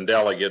 to 7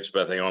 delegates,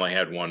 but they only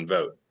had one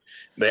vote.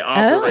 They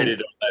operated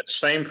on that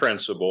same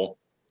principle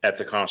at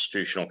the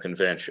Constitutional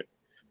Convention.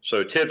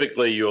 So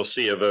typically you'll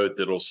see a vote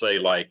that'll say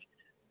like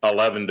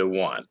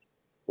 11-1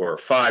 or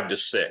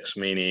 5-6,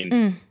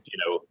 meaning,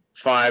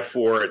 5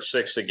 for it,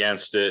 6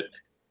 against it.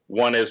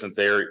 One isn't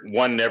there.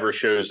 One never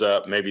shows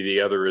up. Maybe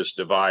the other is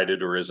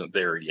divided or isn't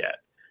there yet.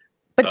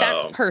 But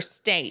that's per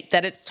state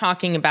that it's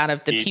talking about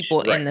of the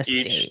people in the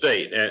state. Each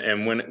state.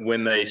 And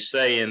when they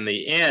say in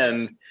the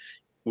end,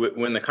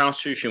 when the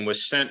Constitution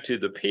was sent to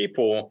the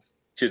people,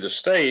 to the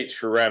states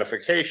for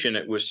ratification,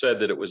 it was said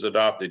that it was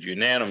adopted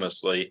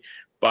unanimously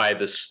by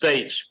the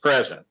states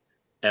present.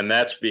 And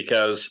that's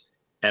because,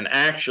 and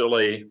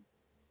actually,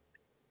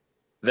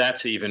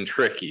 that's even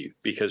tricky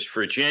because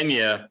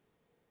Virginia,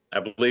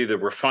 I believe there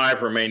were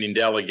 5 remaining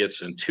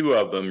delegates and 2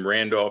 of them,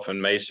 Randolph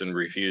and Mason,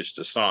 refused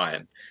to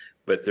sign.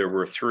 But there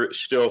were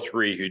still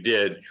 3 who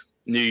did.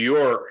 New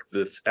York,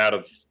 out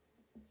of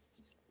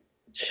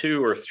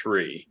 2 or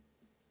 3,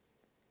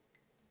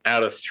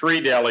 out of 3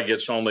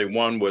 delegates, only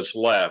 1 was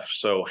left.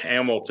 So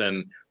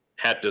Hamilton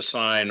had to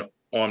sign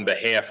on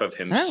behalf of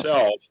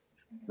himself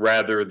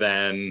rather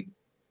than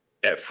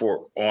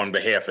on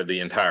behalf of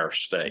the entire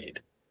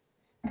state.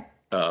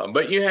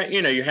 But you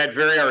had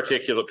very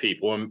articulate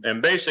people,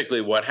 and basically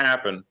what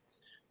happened,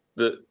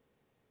 the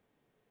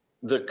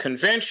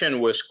convention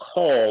was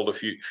called,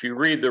 if you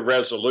read the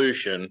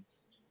resolution,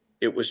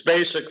 it was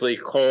basically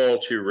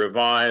called to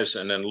revise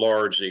and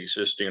enlarge the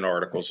existing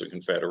Articles of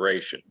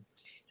Confederation.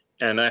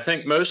 And I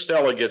think most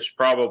delegates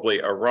probably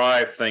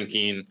arrived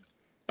thinking,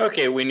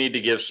 okay, we need to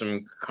give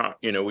some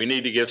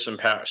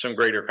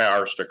greater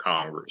powers to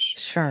Congress.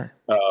 Sure.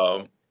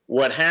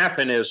 What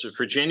happened is the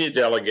Virginia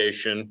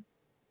delegation,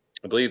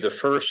 I believe the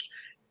first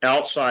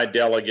outside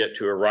delegate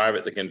to arrive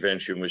at the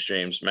convention was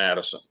James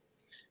Madison.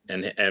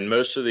 And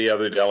most of the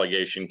other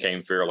delegation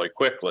came fairly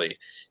quickly.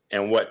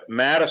 And what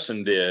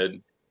Madison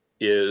did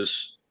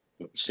is,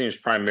 it seems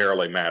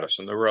primarily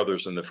Madison, there were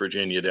others in the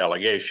Virginia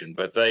delegation,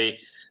 but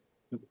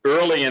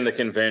early in the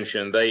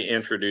convention, they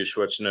introduced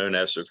what's known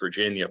as the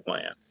Virginia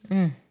Plan.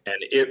 And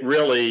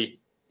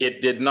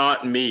it did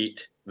not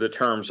meet the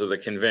terms of the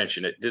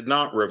convention. It did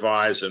not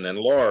revise and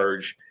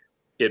enlarge.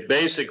 It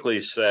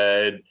basically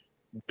said,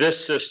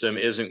 this system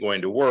isn't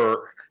going to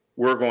work.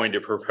 We're going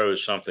to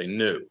propose something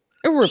new.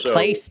 It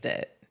replaced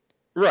it.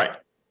 Right.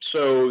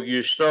 So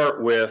you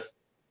start with,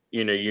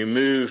 you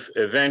move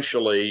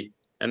eventually,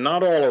 and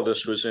not all of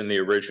this was in the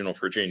original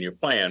Virginia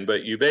plan,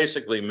 but you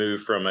basically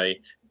move from a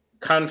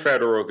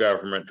confederal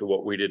government to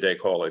what we today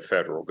call a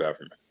federal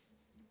government.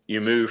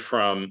 You move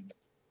from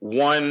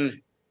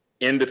one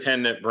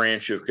independent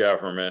branch of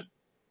government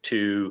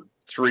to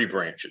 3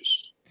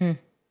 branches,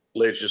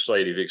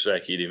 legislative,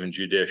 executive, and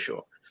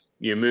judicial.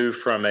 You move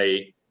from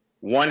a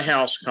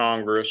 1-house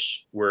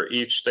Congress where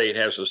each state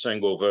has a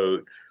single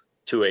vote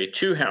to a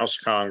 2-house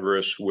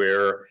Congress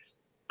where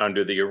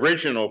under the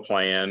original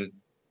plan,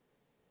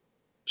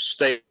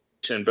 states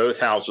in both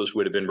houses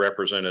would have been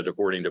represented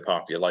according to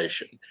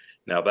population.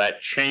 Now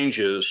that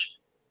changes.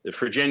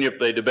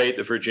 They debate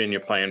the Virginia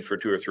plan for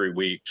 2 or 3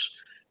 weeks.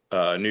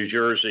 New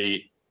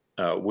Jersey,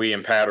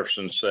 William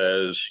Patterson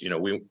says,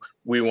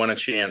 we want a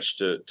chance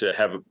to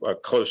have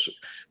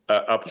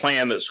a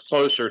plan that's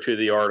closer to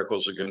the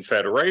Articles of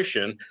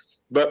Confederation.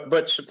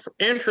 But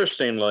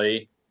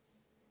interestingly,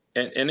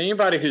 and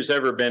anybody who's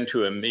ever been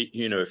to a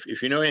meeting,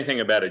 if you know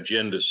anything about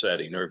agenda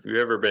setting, or if you've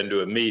ever been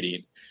to a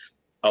meeting,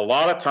 a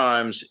lot of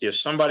times if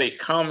somebody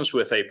comes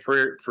with a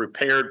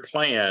prepared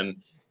plan,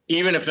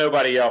 even if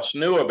nobody else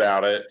knew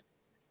about it,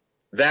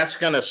 that's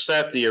going to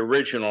set the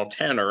original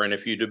tenor. And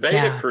if you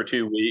debate it for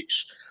 2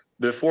 weeks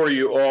before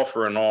you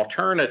offer an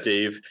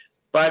alternative,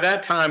 by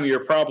that time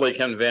you're probably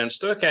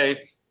convinced,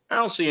 okay, I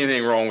don't see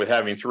anything wrong with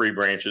having 3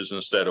 branches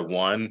instead of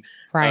 1.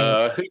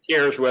 Right. Who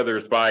cares whether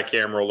it's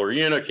bicameral or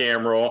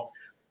unicameral?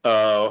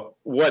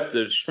 What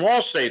the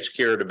small states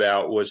cared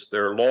about was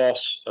their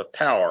loss of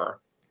power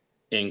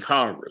in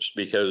Congress,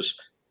 because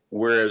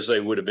whereas they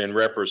would have been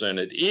were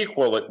represented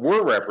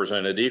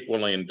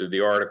equally into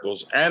the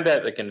Articles and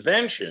at the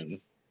convention,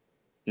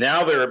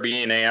 now they're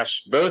being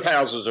asked, both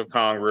houses of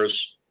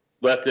Congress,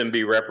 let them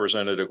be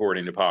represented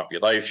according to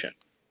population.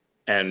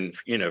 And,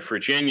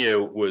 Virginia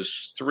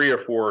was 3 or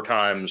 4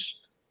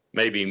 times,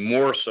 maybe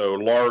more so,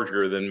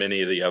 larger than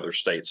many of the other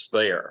states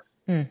there.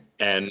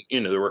 And,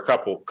 there were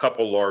a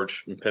couple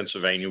large.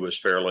 Pennsylvania was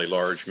fairly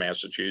large.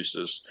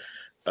 Massachusetts,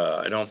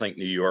 I don't think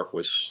New York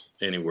was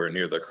anywhere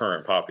near the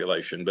current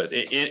population. But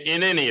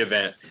in any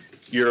event,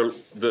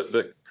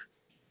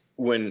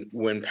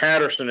 when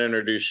Patterson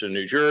introduced the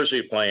New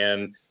Jersey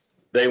plan,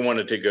 they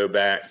wanted to go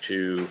back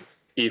to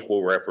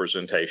equal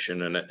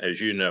representation. And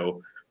as you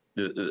know,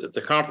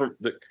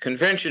 the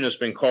convention has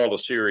been called a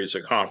series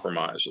of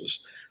compromises.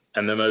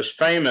 And the most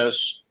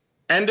famous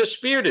and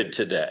disputed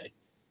today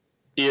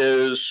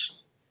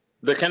is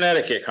the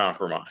Connecticut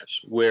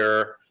Compromise,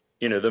 where,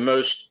 the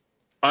most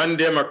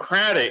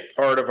undemocratic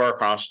part of our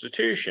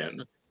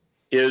Constitution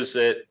is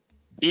that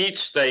each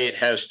state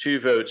has 2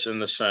 votes in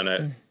the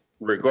Senate,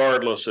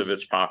 regardless of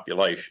its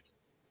population.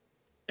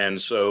 And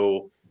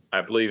so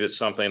I believe it's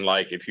something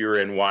like if you're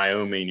in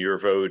Wyoming, your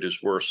vote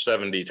is worth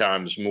 70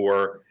 times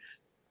more,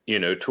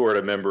 toward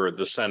a member of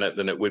the Senate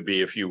than it would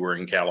be if you were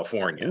in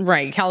California.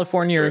 Right.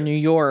 California or New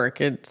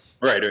York. It's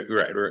right.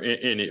 Or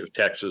any of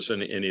Texas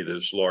and any of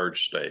those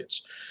large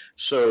states.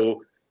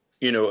 So,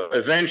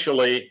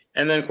 eventually,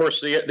 and then of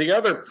course the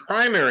other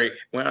primary,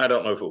 well, I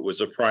don't know if it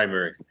was a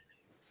primary.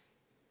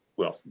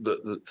 Well,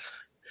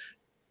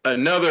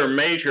 another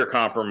major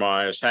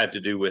compromise had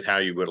to do with how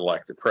you would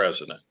elect the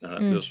president.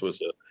 This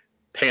was a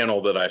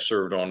panel that I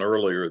served on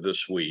earlier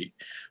this week.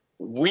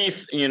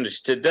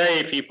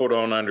 Today people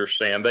don't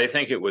understand. They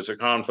think it was a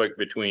conflict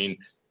between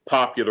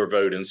popular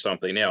vote and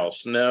something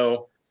else.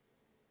 No,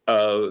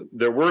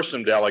 there were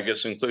some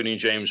delegates, including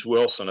James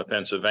Wilson of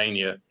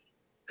Pennsylvania,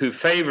 who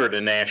favored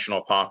a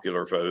national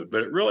popular vote,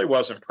 but it really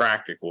wasn't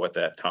practical at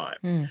that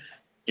time.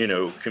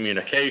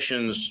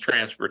 Communications,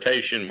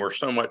 transportation was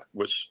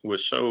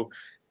so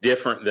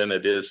different than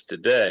it is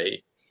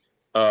today.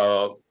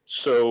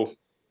 So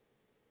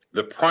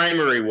the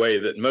primary way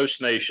that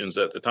most nations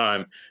at the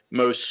time,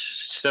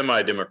 most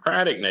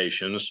semi-democratic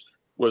nations,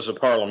 was a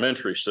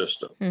parliamentary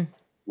system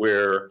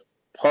where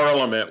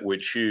Parliament would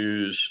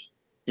choose,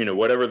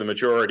 whatever the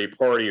majority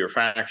party or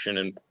faction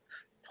in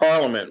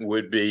Parliament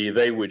would be,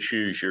 they would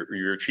choose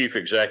your chief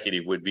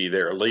executive would be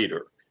their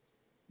leader.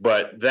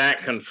 But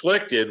that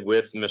conflicted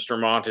with Mr.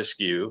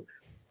 Montesquieu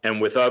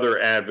and with other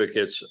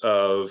advocates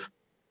of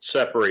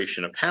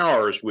separation of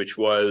powers, which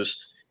was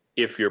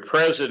if your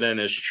president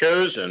is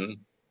chosen,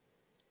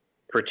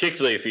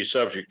 particularly if he's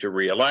subject to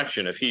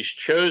re-election, if he's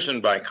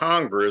chosen by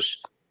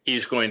Congress,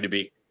 he's going to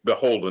be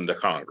beholden to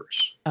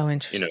Congress. Oh,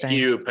 interesting.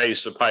 He who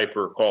pays the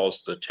piper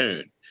calls the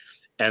tune.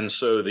 And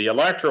so the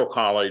Electoral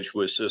College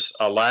was this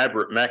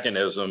elaborate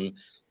mechanism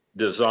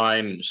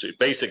designed, so it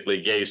basically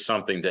gave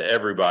something to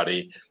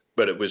everybody,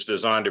 but it was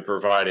designed to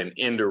provide an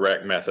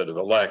indirect method of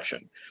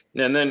election.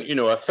 And then,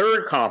 a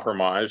third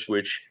compromise,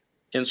 which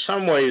in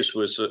some ways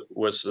was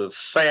the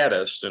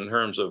saddest in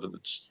terms of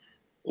its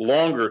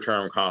longer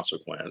term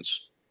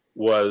consequence,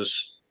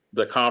 was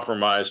the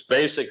compromise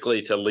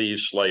basically to leave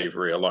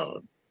slavery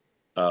alone,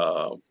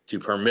 to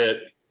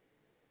permit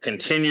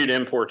continued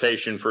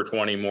importation for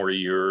 20 more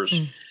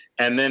years,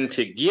 and then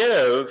to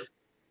give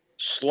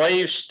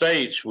slave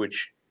states,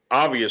 which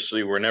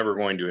obviously were never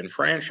going to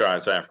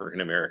enfranchise African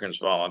Americans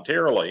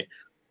voluntarily,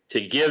 to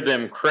give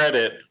them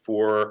credit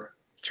for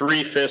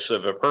 3/5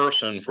 of a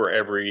person for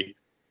every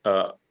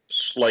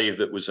slave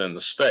that was in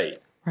the state.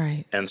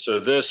 Right. And so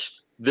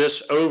this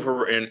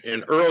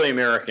in early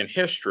American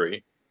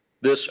history,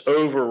 this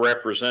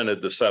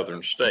overrepresented the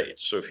southern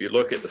states. So if you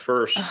look at the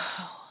first,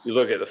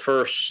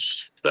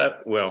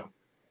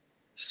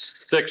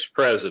 six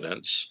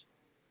presidents,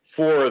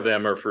 4 of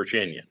them are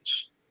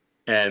Virginians.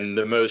 And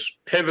the most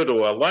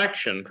pivotal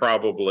election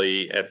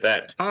probably at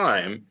that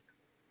time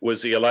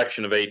was the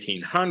election of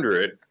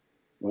 1800,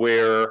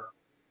 where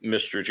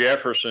Mr.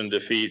 Jefferson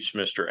defeats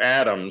Mr.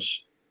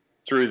 Adams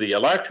through the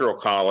Electoral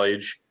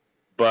College,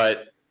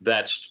 but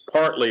that's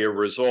partly a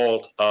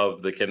result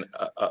of the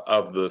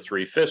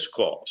 3/5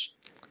 clause.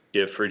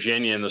 If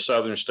Virginia and the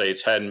southern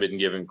states hadn't been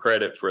given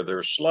credit for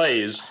their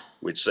slaves,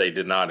 which they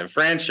did not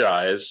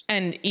enfranchise,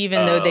 and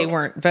even though they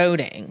weren't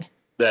voting,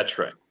 that's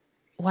right.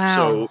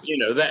 Wow. So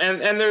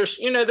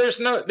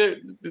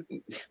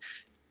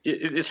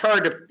it's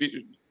hard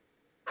to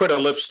put a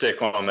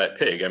lipstick on that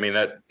pig. I mean,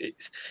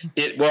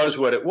 it was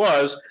what it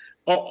was.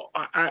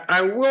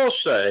 I will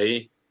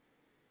say,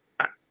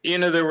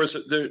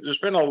 there's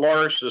been a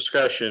large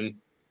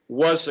discussion.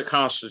 Was the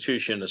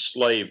Constitution a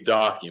slave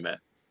document?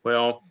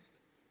 Well,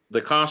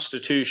 the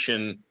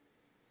Constitution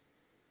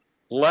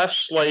left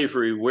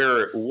slavery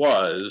where it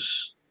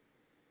was.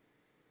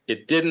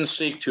 It didn't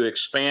seek to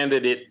expand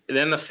it.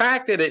 And the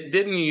fact that it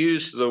didn't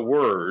use the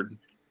word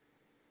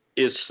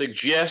is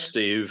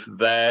suggestive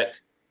that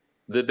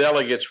the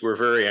delegates were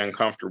very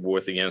uncomfortable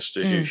with the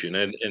institution.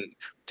 And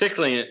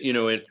particularly,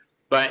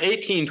 by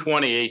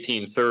 1820,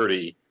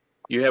 1830,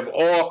 you have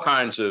all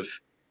kinds of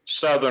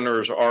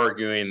Southerners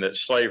arguing that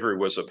slavery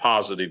was a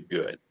positive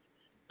good.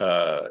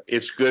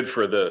 It's good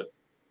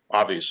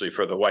obviously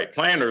for the white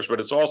planters, but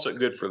it's also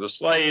good for the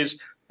slaves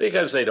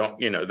because they don't,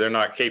 they're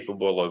not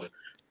capable of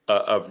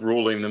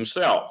ruling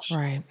themselves.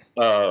 Right.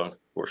 Of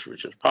course,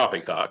 which is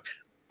poppycock.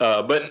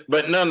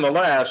 But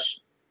nonetheless,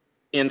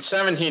 in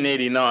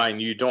 1789,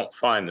 you don't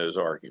find those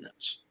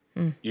arguments.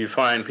 You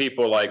find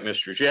people like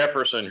Mr.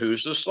 Jefferson,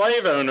 who's the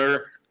slave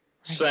owner,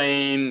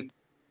 saying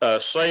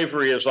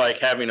slavery is like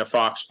having a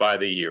fox by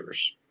the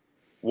ears.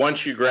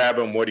 Once you grab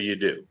him, what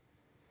do?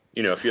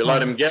 If you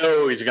let him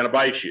go, he's going to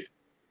bite you.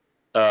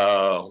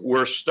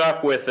 We're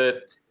stuck with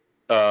it.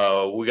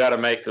 We got to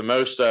make the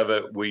most of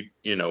it. We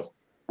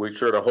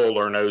sort of hold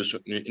our nose.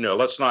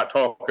 Let's not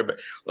talk about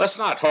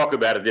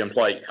it. The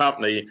polite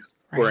company.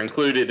 Right. We're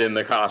included in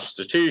the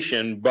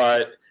Constitution,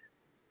 but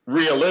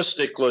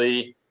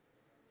realistically,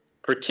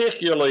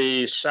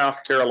 particularly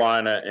South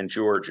Carolina and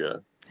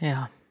Georgia,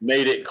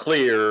 made it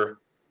clear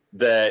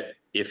that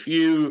if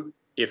you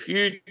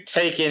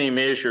take any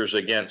measures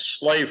against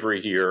slavery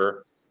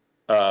here,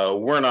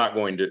 we're not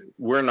going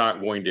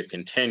to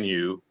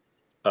continue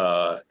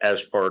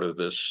as part of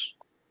this,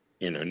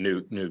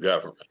 new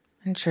government.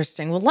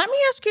 Interesting. Well, let me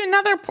ask you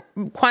another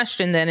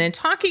question then. In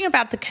talking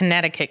about the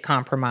Connecticut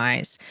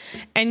Compromise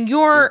and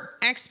your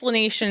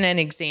explanation and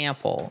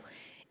example,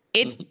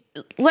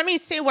 let me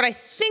say what I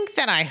think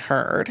that I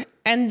heard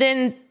and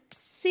then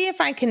see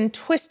if I can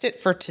twist it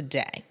for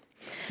today.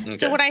 Okay.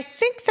 So what I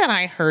think that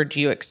I heard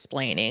you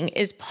explaining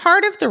is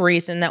part of the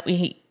reason that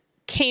we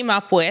came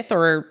up with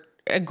or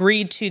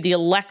agreed to the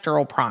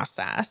electoral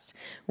process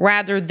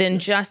rather than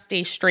just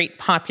a straight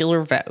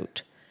popular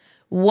vote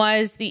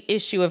was the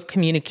issue of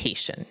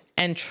communication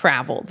and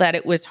travel, that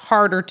it was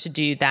harder to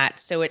do that.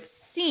 So it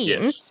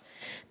seems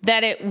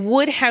that it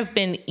would have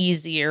been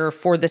easier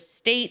for the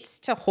states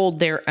to hold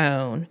their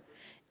own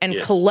and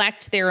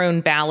collect their own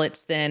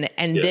ballots then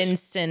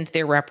send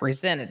their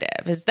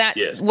representative. Is that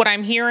what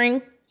I'm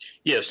hearing?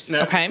 Yes.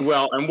 Now,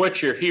 well, and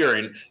what you're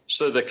hearing,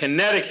 so the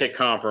Connecticut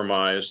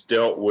Compromise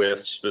dealt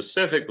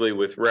specifically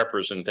with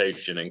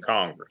representation in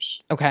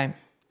Congress. Okay.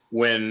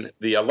 When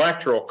the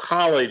Electoral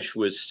College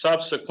was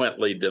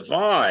subsequently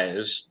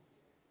devised,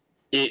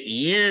 it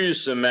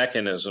used a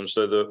mechanism.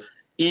 So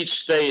each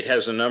state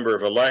has a number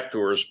of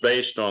electors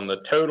based on the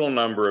total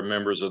number of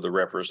members of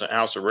the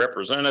House of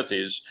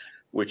Representatives,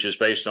 which is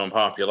based on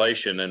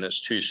population, and it's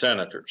 2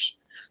 senators.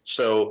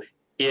 So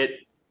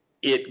it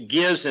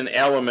gives an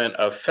element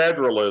of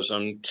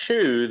federalism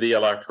to the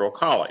Electoral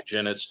College,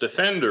 and its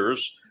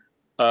defenders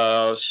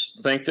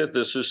think that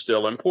this is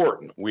still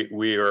important.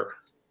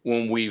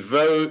 When we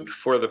vote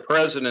for the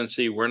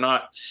presidency, we're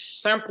not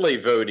simply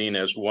voting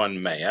as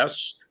one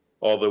mass,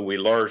 although we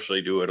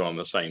largely do it on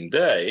the same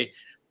day,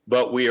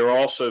 but we are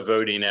also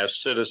voting as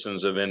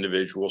citizens of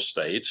individual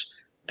states.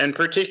 And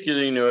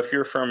particularly, if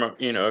you're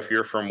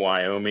from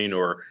Wyoming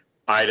or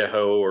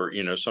Idaho or,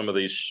 some of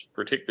these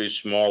particularly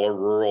smaller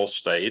rural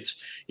states,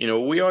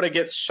 we ought to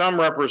get some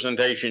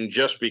representation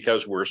just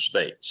because we're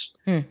states.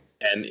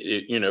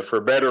 And, for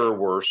better or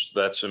worse,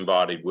 that's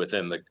embodied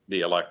within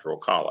the Electoral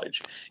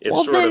College.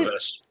 It's of a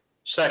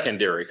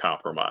secondary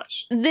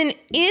compromise. Then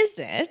is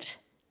it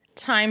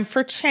time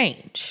for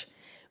change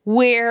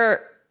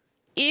where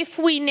if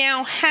we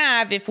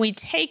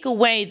take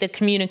away the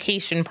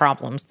communication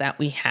problems that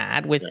we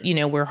had with,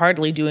 we're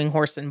hardly doing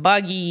horse and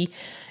buggy.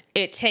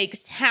 It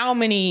takes how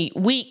many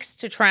weeks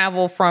to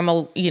travel from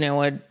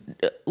a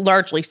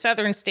largely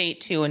southern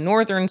state to a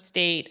northern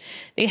state.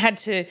 They had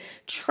to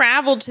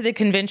travel to the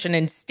convention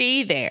and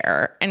stay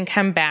there and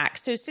come back.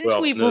 So since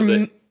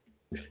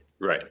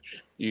right,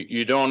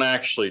 you don't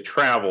actually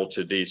travel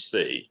to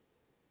D.C.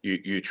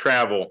 You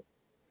travel.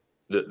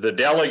 The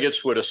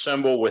delegates would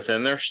assemble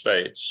within their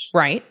states.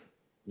 Right.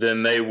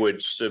 Then they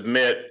would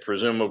submit,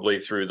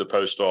 presumably through the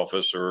post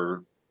office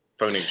or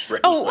Pony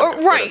Express.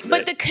 Right.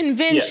 But the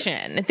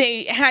convention,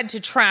 they had to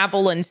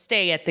travel and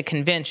stay at the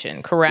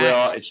convention, correct?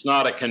 Well, it's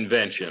not a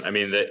convention. I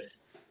mean,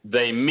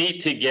 they meet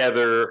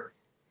together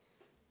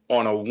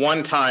on a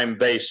one-time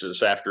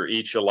basis after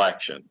each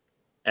election.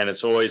 And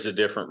it's always a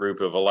different group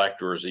of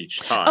electors each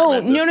time. Oh,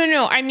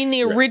 no. I mean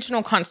the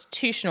original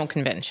constitutional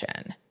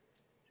convention.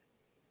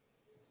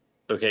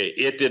 Okay,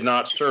 it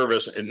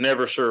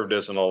never served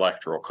as an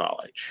electoral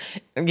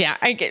college. Yeah,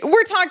 I get.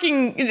 We're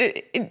talking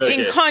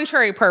in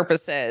contrary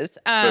purposes,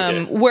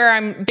 where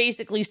I'm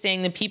basically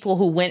saying the people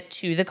who went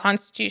to the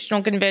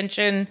Constitutional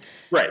Convention,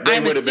 right? They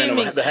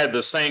they had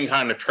the same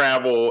kind of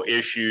travel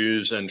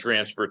issues and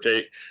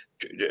transportation.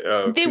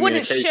 They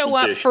wouldn't show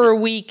up for a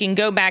week and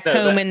go back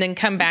home and then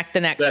come back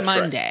the next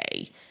Monday.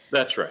 Right.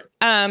 That's right.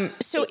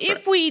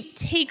 If we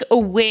take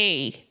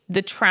away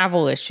the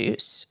travel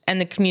issues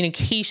and the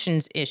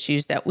communications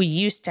issues that we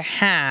used to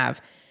have,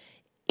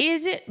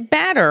 is it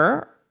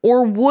better,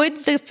 or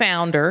would the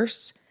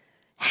founders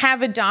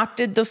have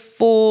adopted the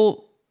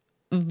full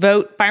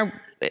vote by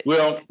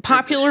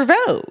popular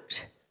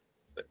vote?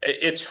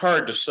 It's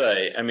hard to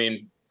say. I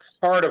mean,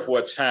 part of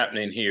what's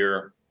happening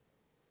here,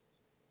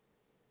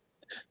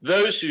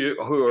 those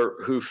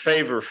who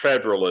favor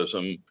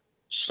federalism,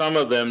 some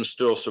of them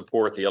still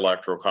support the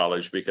Electoral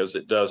College because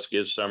it does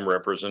give some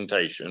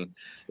representation,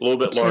 a little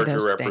bit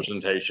larger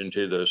representation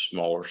to those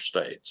smaller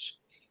states.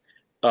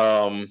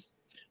 There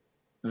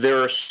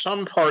are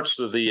some parts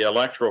of the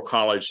Electoral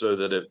College, though,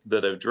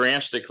 that have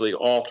drastically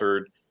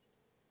altered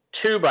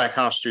by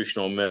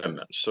constitutional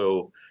amendments.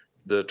 So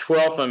the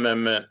 12th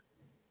Amendment,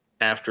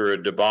 after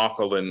a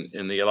debacle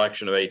in the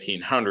election of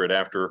 1800,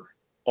 after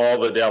all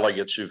the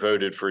delegates who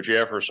voted for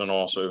Jefferson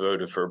also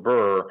voted for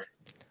Burr,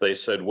 they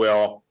said,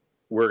 well,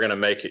 we're going to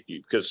make it,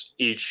 because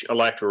each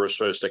elector was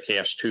supposed to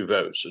cast 2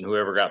 votes, and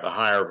whoever got the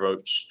higher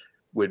votes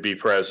would be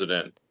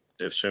president,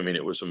 assuming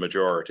it was a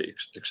majority,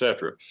 et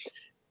cetera.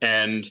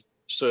 And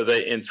so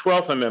they, in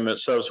 12th Amendment,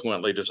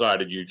 subsequently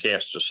decided you'd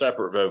cast a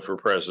separate vote for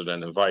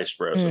president and vice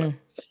president.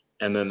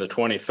 And then the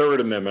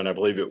 23rd Amendment, I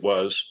believe it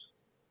was,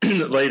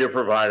 later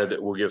provided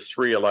that we'll give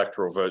 3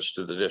 electoral votes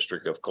to the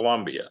District of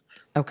Columbia.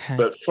 Okay.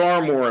 But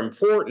far more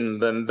important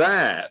than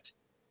that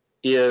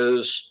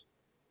is,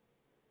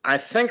 I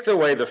think the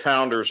way the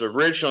founders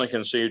originally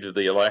conceived of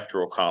the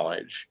Electoral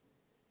College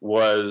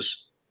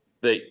was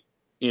that,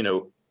 you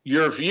know,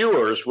 your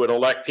viewers would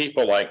elect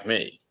people like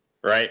me,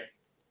 right?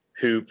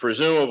 Who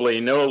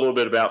presumably know a little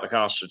bit about the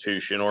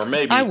Constitution, or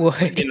maybe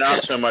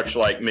not so much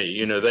like me.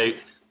 You know, they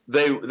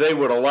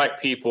would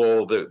elect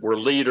people that were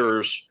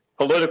leaders,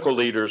 political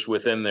leaders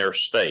within their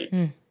state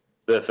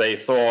that they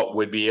thought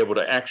would be able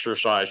to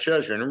exercise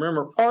judgment. And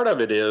remember, part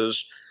of it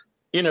is,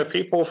 you know,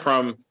 people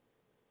from,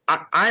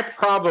 I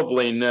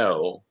probably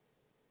know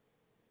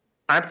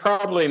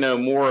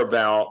more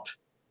about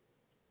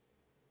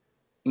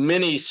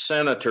many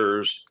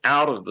senators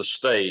out of the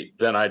state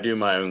than I do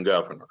my own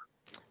governor.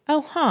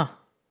 Oh, huh.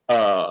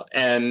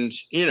 And,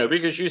 you know,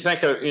 because you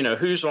think of, you know,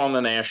 who's on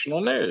the national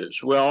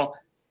news? Well,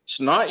 it's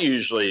not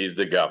usually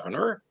the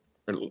governor.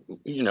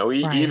 You know,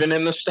 even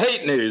in the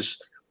state news,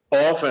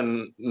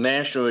 often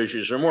national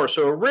issues are more.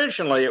 So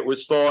originally it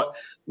was thought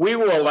we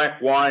will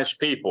elect wise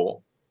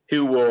people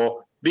who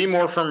will be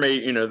more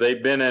familiar. You know,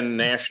 they've been in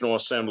national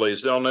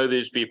assemblies. They'll know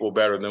these people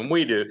better than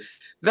we do.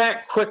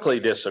 That quickly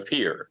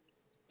disappeared.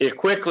 It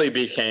quickly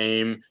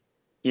became,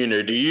 you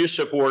know, do you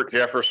support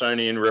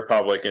Jeffersonian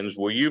Republicans?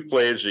 Will you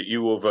pledge that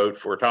you will vote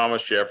for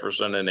Thomas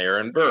Jefferson and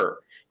Aaron Burr?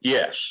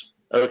 Yes.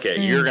 Okay,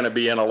 you're going to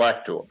be an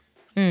elector.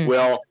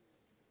 Well,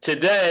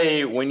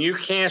 today, when you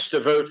cast a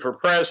vote for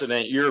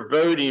president, you're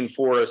voting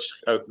for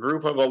a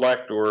group of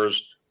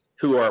electors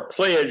who are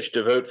pledged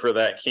to vote for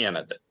that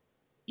candidate.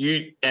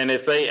 And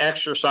if they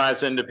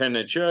exercise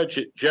independent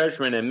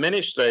judgment in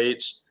many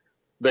states,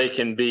 they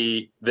can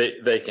be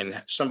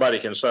somebody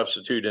can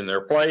substitute in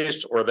their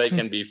place, or they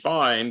can be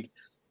fined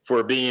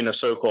for being a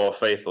so-called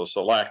faithless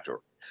elector.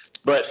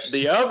 But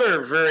the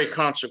other very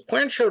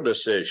consequential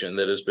decision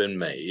that has been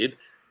made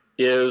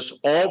is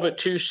all but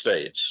 2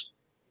 states,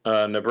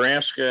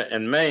 Nebraska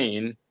and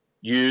Maine,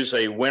 use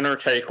a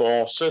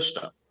winner-take-all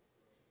system.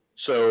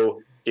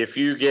 So if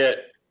you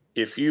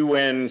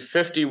win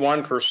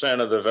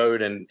 51% of the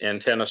vote in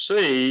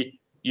Tennessee,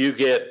 you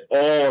get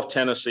all of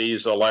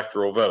Tennessee's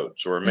electoral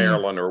votes, or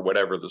Maryland, or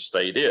whatever the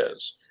state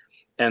is.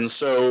 And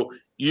so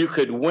you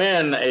could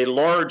win a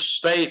large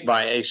state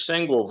by a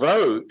single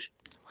vote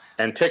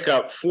and pick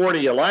up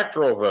 40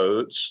 electoral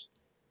votes,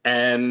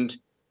 and,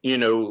 you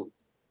know,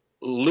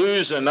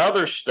 lose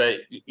another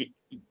state.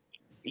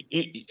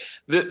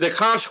 The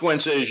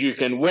consequence is you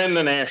can win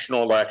the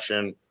national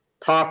election,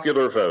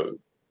 popular vote,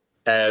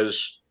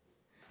 as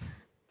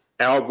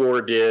Al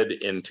Gore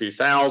did in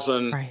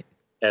 2000,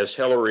 as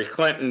Hillary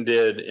Clinton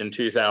did in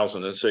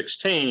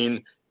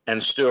 2016,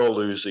 and still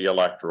lose the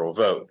electoral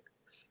vote.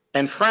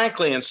 And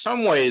frankly, in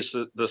some ways,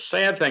 the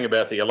sad thing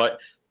about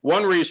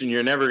one reason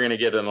you're never going to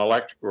get an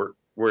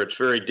where it's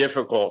very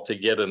difficult to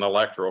get an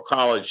electoral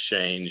college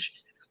change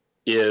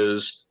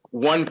is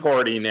one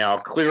party now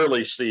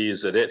clearly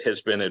sees that it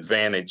has been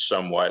advantaged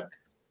somewhat,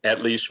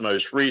 at least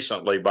most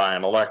recently, by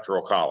an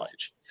electoral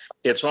college.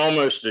 It's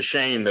almost a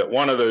shame that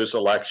one of those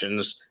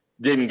elections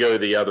didn't go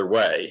the other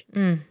way,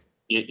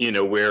 you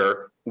know,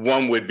 where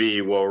one would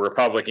be, well, a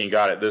Republican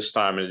got it this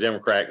time and a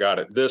Democrat got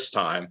it this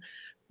time.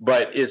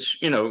 But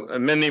it's, you know,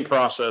 amending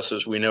process,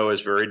 as we know,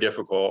 is very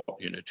difficult.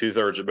 You know,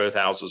 2/3 of both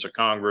houses of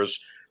Congress,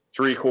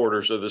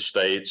 3/4 of the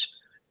states,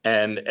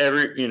 and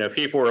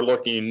people are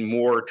looking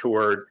more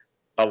toward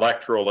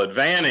electoral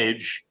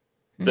advantage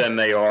than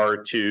they are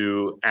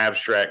to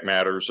abstract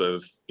matters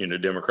of, you know,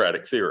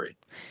 democratic theory.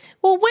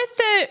 Well,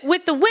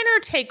 with the winner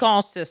take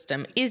all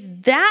system, is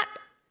that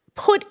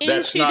put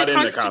into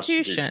the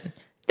Constitution?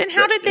 Then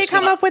how did they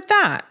come up with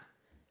that?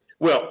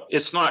 Well,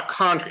 it's not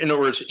in other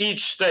words,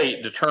 each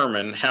state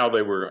determined how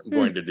they were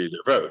going to do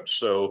their votes.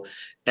 So,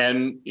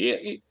 and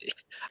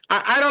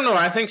I don't know.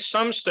 I think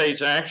some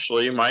states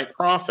actually might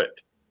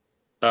profit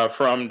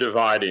from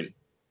dividing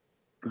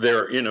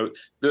their, you know,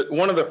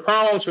 one of the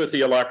problems with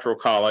the Electoral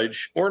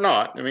College, or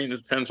not, I mean,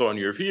 it depends on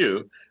your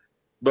view,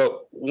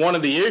 but one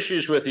of the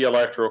issues with the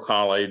Electoral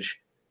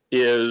College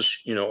is,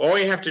 you know, all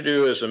you have to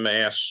do is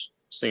amass,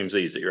 seems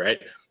easy,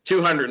 right?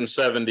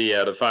 270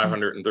 out of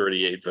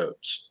 538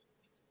 votes.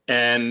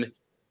 And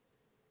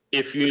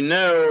if you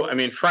know, I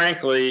mean,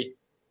 frankly,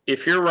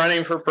 if you're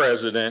running for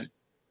president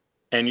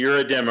and you're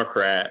a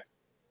Democrat,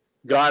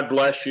 God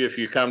bless you if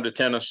you come to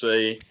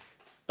Tennessee.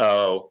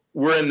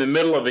 We're in the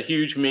middle of a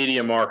huge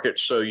media market,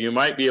 so you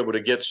might be able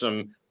to get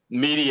some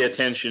media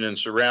attention in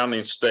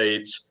surrounding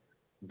states.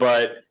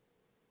 But,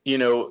 you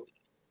know,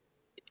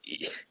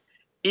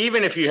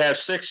 even if you have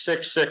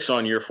 666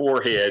 on your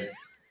forehead,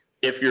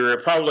 if you're a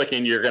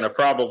Republican, you're going to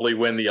probably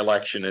win the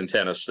election in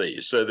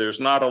Tennessee. So there's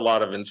not a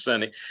lot of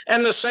incentive.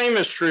 And the same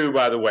is true,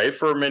 by the way,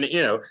 for many,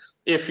 you know,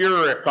 if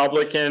you're a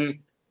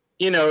Republican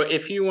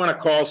if you want to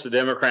cause the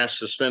Democrats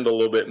to spend a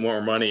little bit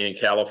more money in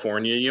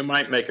California, you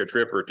might make a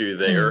trip or two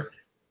there.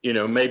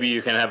 Maybe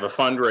you can have a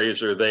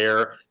fundraiser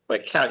there,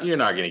 but you're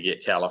not going to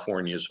get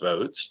California's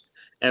votes.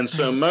 And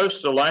so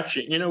most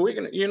election, we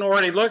can,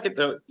 already look at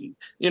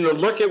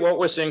look at what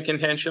was in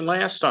contention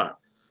last time.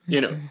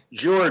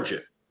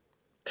 Georgia,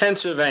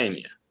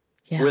 Pennsylvania,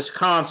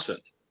 Wisconsin,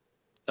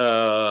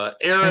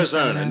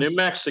 Arizona, New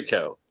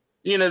Mexico.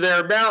 There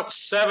are about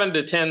 7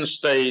 to 10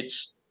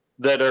 states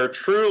that are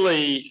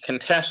truly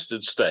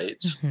contested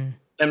states.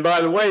 And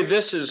by the way,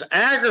 this is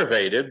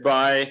aggravated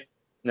by,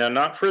 now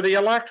not for the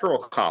Electoral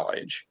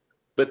College,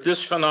 but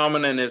this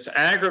phenomenon is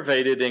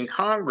aggravated in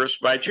Congress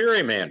by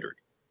gerrymandering,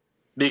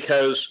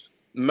 because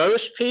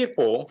most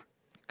people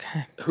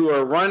who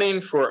are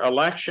running for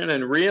election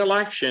and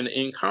re-election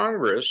in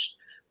Congress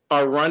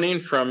are running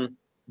from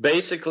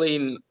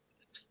basically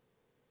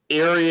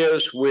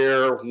areas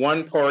where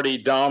one party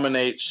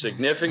dominates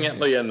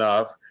significantly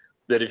enough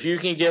that if you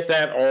can get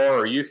that R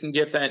or you can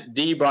get that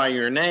D by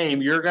your name,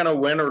 you're going to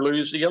win or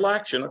lose the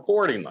election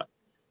accordingly.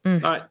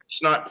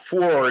 It's not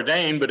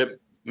foreordained, but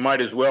it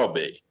might as well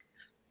be.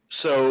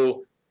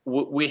 So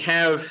we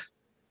have,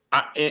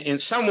 in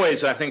some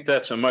ways, I think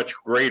that's a much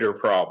greater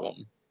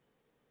problem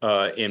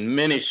in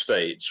many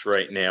states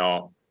right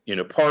now,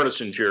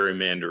 partisan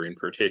gerrymandering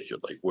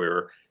particularly,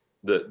 where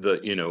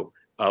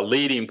a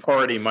leading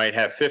party might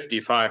have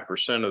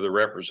 55% of the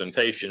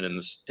representation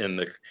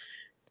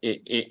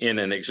in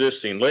an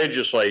existing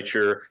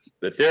legislature,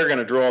 that they're going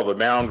to draw the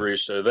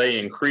boundaries so they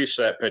increase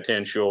that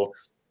potential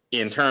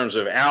in terms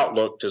of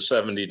outlook to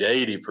 70 to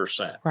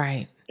 80%.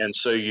 Right. And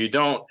so you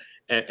don't,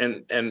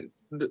 and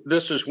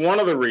this is one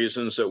of the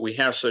reasons that we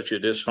have such a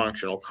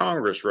dysfunctional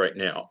Congress right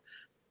now.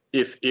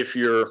 If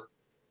you're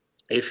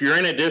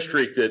in a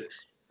district that,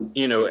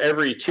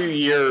 every 2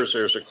 years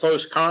there's a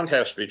close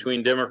contest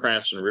between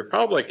Democrats and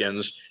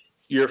Republicans,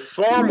 you're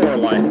far more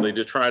likely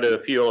to try to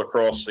appeal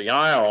across the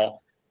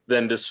aisle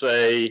than to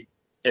say,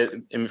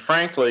 and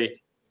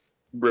frankly,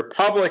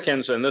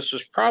 Republicans, and this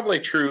is probably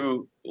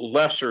true,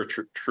 lesser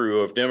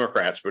true of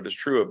Democrats, but it's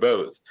true of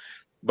both.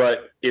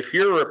 But if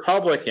you're a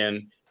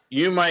Republican,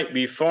 you might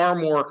be far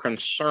more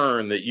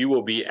concerned that you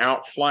will be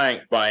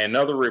outflanked by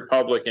another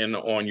Republican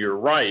on your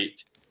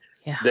right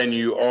than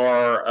you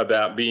are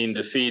about being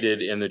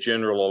defeated in the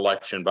general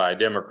election by a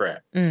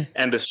Democrat.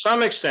 And to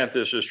some extent,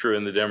 this is true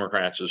in the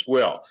Democrats as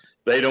well.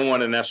 They don't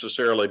want to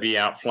necessarily be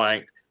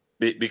outflanked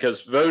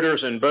because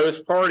voters in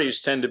both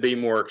parties tend to be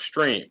more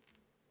extreme.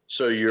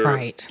 So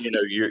your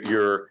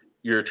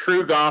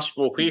true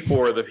gospel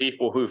people are the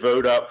people who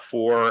vote up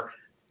for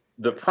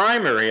the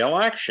primary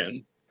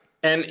election.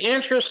 And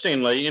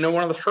interestingly,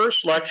 one of the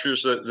first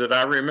lectures that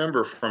I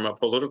remember from a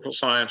political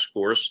science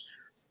course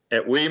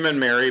at William and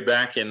Mary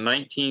back in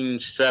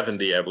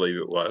 1970, I believe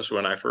it was,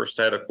 when I first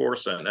had a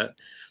course in it,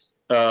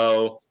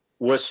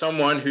 was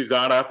someone who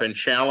got up and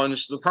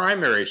challenged the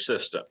primary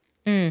system.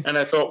 And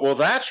I thought, well,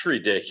 that's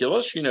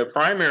ridiculous.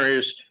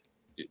 Primaries,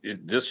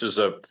 this is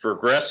a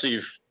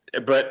progressive,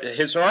 but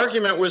his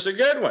argument was a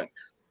good one.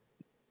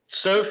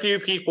 So few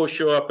people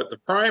show up at the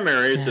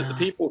primaries that the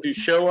people who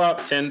show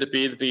up tend to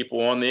be the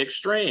people on the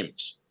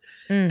extremes.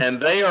 And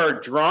they are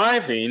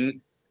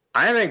driving,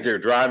 I think they're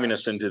driving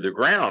us into the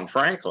ground,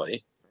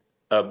 frankly,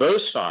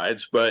 both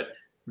sides. But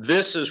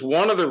this is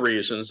one of the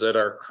reasons that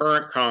our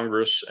current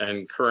Congress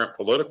and current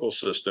political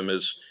system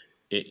is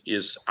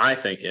I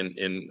think,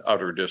 in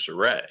utter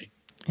disarray.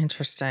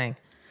 Interesting.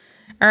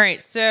 All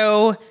right.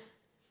 So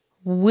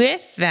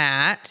with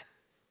that,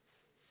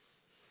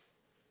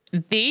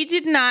 they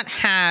did not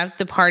have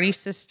the party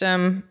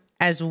system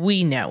as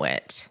we know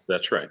it.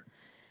 That's right.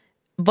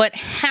 But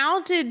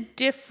how did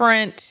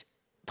different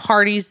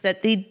parties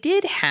that they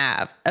did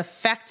have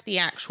affect the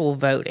actual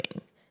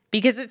voting?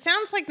 Because it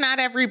sounds like not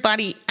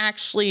everybody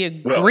actually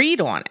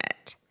agreed on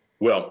it.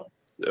 Well,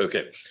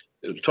 okay.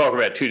 Talk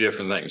about two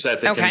different things.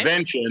 At the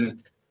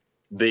convention,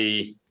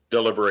 the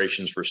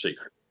deliberations were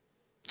secret.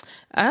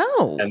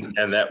 Oh.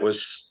 And that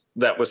was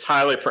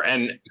highly,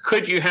 and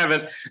could you have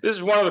it? This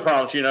is one of the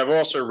problems. I've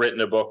also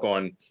written a book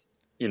on,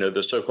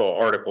 the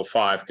so-called Article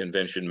 5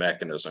 convention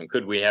mechanism.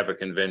 Could we have a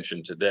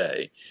convention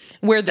today?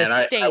 Where the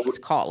states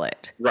call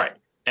it. Right.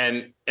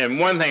 And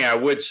one thing I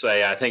would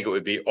say, I think it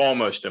would be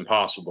almost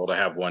impossible to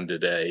have one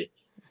today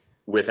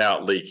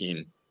without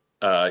leaking.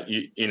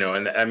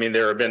 And I mean,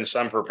 there have been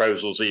some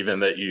proposals even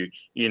that you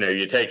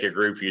take a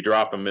group, you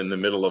drop them in the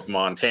middle of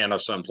Montana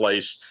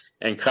someplace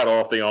and cut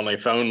off the only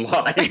phone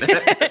line.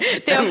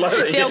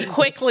 they'll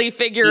quickly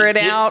figure it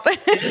out.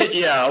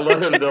 Let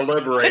them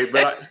deliberate.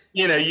 But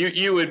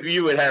you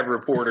would have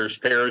reporters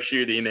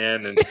parachuting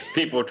in and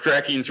people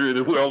trekking through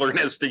the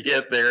wilderness to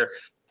get there.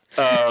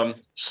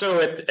 So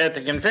at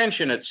the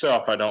convention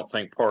itself, I don't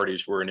think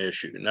parties were an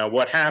issue. Now,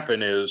 what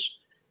happened is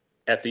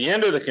at the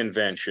end of the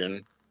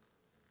convention,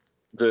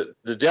 the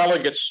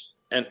delegates,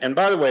 and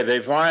by the way, they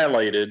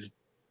violated,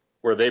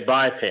 or they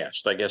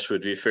bypassed, I guess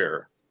would be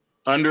fair,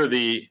 under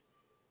the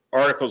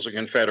Articles of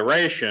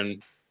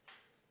Confederation,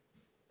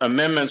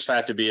 amendments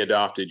had to be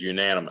adopted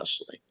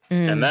unanimously.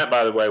 And that,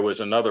 by the way,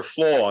 was another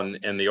flaw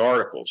in the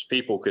articles.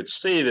 People could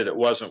see that it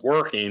wasn't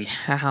working,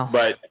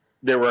 but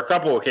there were a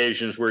couple of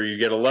occasions where you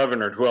get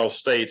 11 or 12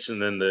 states,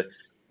 and then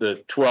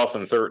the 12th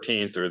and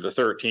 13th, or the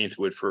 13th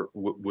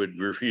would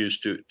refuse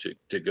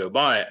to go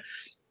by it.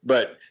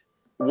 But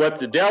what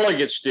the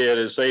delegates did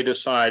is they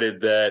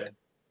decided that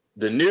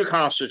the new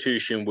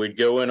Constitution would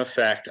go in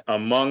effect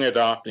among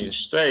adopting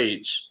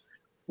states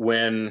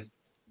when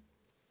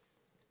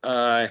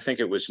I think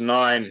it was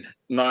nine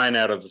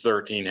out of the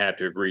 13 had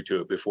to agree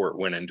to it before it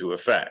went into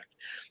effect.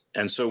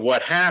 And so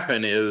what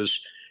happened is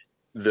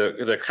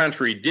the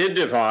country did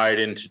divide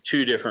into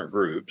two different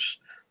groups.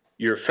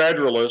 Your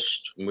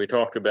Federalists, and we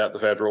talked about the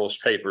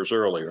Federalist Papers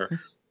earlier,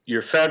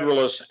 your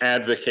Federalists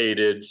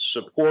advocated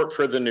support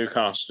for the new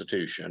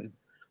Constitution.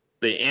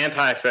 The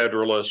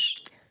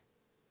Anti-Federalists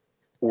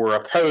were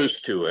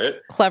opposed to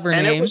it. Clever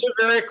name. And it was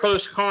a very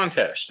close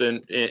contest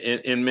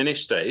in many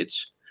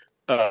states.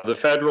 The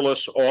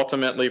Federalists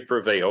ultimately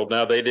prevailed.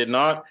 Now, they did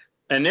not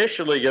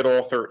initially get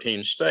all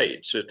 13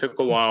 states. It took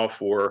a while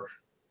for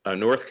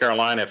North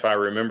Carolina, if I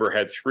remember,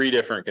 had 3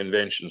 different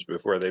conventions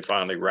before they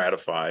finally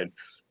ratified.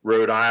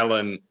 Rhode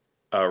Island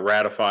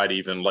ratified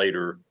even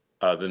later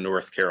than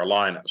North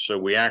Carolina. So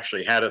we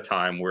actually had a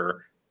time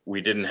where we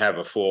didn't have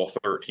a full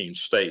 13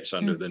 states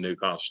under the new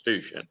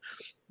Constitution.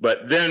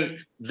 But then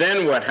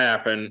what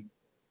happened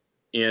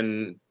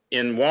in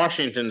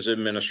Washington's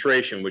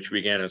administration, which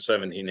began in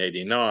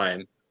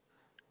 1789,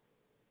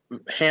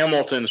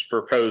 Hamilton's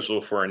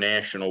proposal for a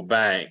national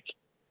bank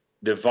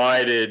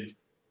divided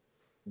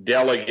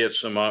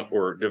delegates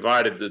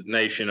divided the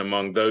nation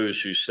among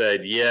those who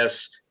said,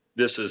 yes,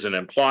 this is an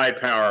implied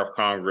power of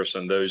Congress,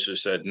 and those who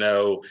said,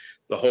 no,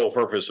 the whole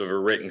purpose of a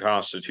written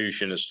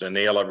constitution is to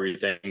nail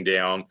everything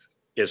down.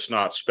 It's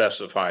not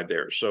specified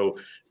there. So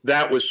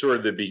that was sort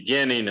of the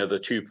beginning of the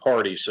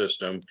two-party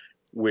system,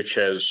 which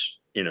has,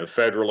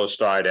 Federalists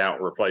died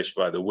out, replaced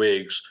by the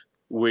Whigs.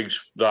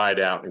 Whigs died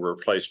out and were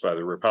replaced by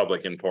the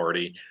Republican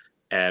Party.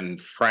 And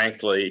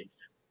frankly,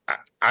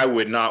 I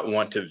would not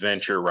want to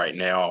venture right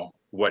now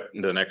what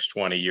the next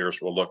 20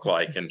 years will look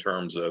like in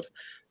terms of,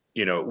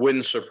 it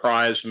wouldn't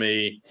surprise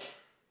me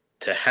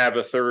to have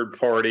a third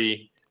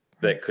party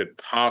that could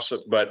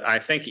possibly, but I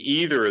think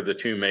either of the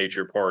two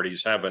major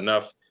parties have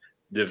enough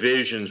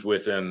divisions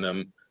within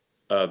them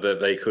that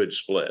they could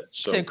split.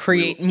 So to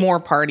create more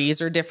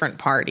parties or different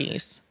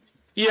parties.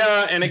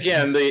 Yeah, and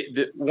again,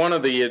 one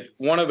of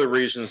the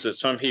reasons that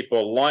some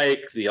people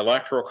like the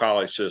electoral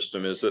college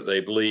system is that they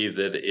believe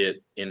that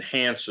it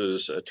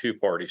enhances a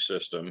two-party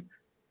system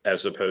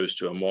as opposed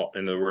to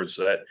in other words,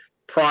 that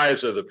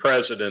prize of the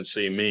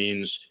presidency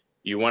means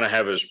you want to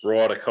have as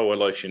broad a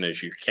coalition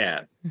as you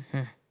can.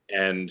 Mm-hmm.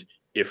 And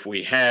if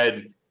we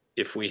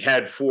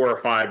had 4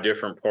 or 5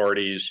 different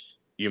parties,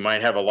 you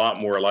might have a lot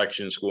more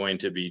elections going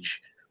to be.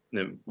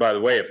 By the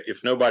way,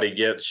 if nobody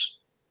gets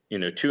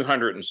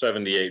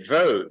 278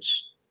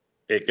 votes,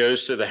 it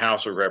goes to the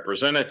House of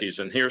Representatives.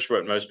 And here's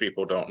what most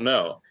people don't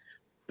know.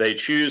 They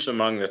choose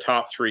among the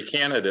top 3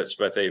 candidates,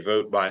 but they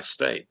vote by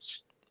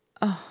states.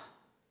 Oh.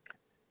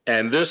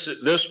 And this,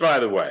 by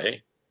the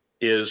way,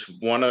 is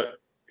one of,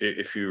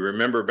 if you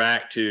remember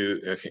back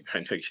to,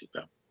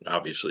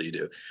 obviously you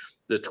do,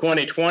 the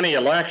 2020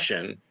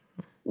 election,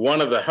 one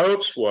of the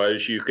hopes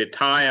was you could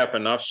tie up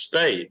enough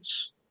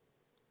states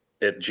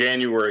at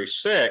January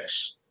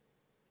 6th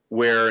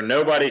where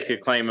nobody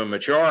could claim a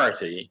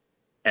majority.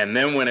 And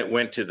then when it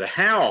went to the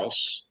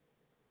House,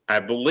 I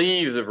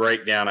believe the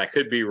breakdown, I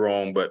could be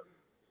wrong, but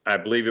I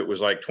believe it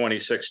was like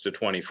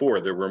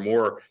 26-24. There were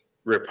more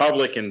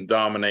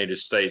Republican-dominated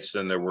states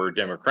than there were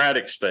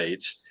Democratic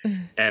states.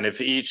 Mm-hmm. And if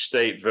each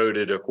state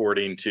voted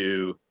according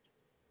to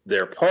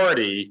their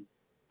party,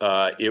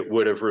 it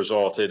would have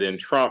resulted in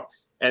Trump.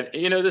 And,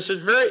 this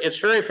is it's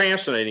very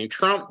fascinating.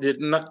 Trump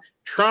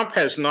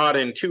has not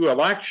in 2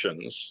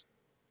 elections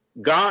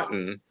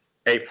gotten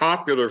a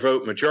popular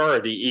vote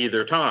majority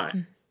either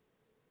time.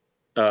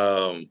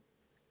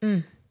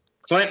 Clinton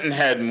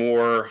had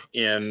more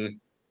in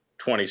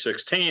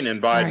 2016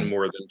 and Biden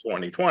more than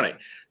 2020.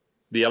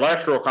 The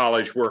Electoral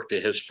College worked to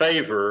his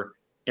favor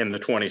in the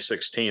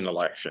 2016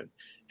 election.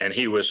 And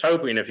he was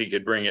hoping if he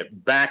could bring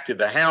it back to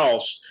the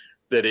House,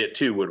 that it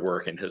too would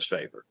work in his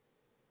favor.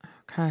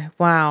 Okay.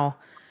 Wow.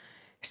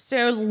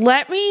 So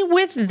let me,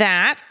 with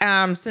that,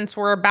 since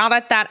we're about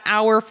at that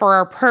hour for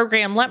our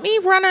program, let me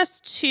run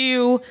us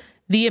to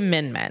the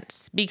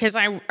amendments, because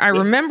I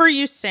remember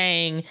you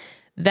saying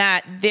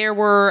that there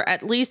were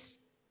at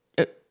least,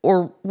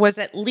 or was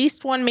at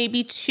least one,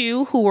 maybe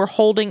 2 who were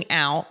holding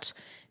out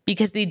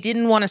because they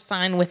didn't want to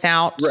sign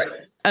without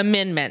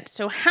amendments.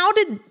 So how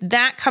did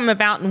that come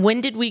about, and when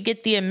did we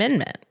get the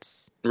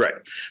amendments? Right.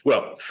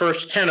 Well,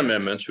 first 10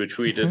 amendments, which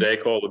we today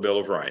call the Bill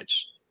of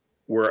Rights,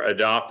 were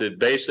adopted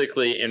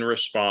basically in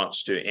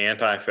response to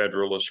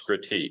anti-federalist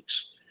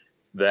critiques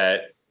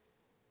that,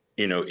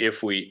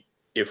 if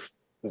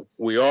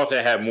we ought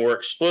to have more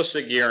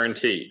explicit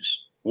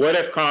guarantees. What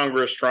if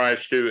Congress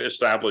tries to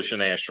establish a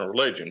national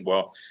religion?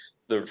 Well,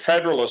 the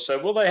Federalists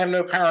said, well, they have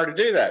no power to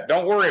do that.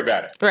 Don't worry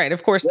about it. Right.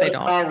 Of course they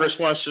don't. Congress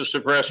wants to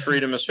suppress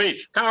freedom of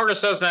speech.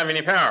 Congress doesn't have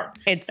any power.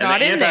 It's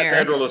not in there. And the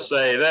Federalists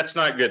say that's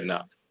not good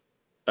enough.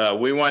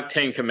 We want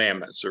 10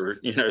 commandments, or,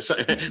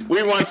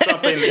 we want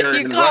something there in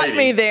writing. You got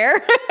me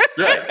there.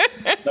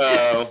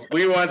 Right.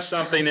 We want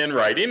something in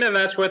writing, and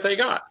that's what they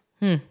got.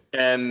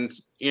 And,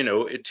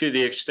 to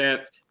the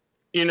extent,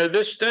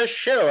 this does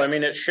show,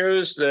 it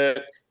shows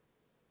that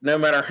no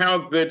matter how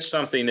good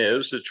something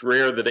is, it's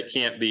rare that it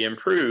can't be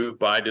improved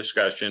by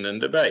discussion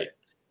and debate.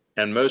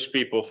 And most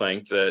people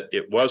think that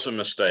it was a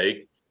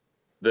mistake.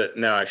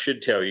 Now, I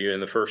should tell you, in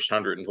the first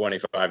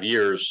 125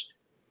 years,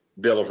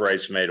 Bill of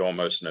Rights made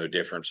almost no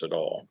difference at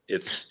all.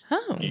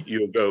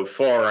 You'll go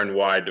far and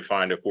wide to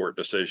find a court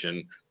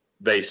decision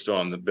based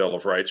on the Bill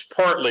of Rights,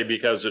 partly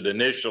because it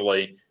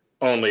initially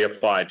only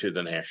applied to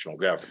the national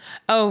government.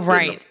 Oh,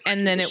 right.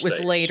 And then it was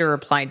later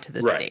applied to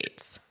the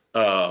states.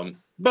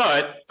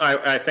 But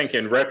I think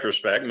in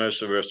retrospect,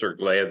 most of us are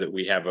glad that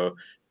we have a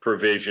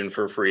provision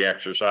for free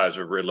exercise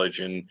of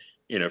religion,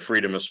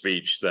 freedom of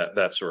speech,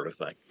 that sort of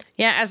thing.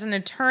 Yeah, as an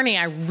attorney,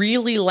 I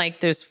really like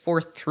those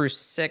 4th through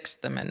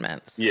 6th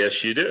amendments.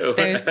 Yes, you do.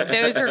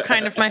 Those are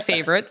kind of my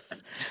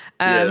favorites.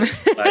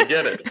 Yes, I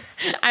get it.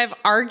 I've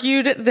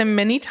argued them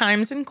many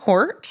times in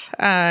court.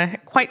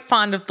 Quite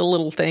fond of the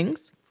little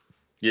things.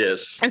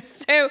 Yes. And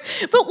so,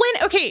 but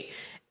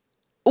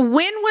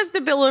when was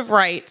the Bill of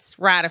Rights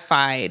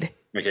ratified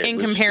in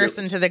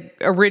comparison to the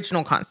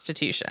original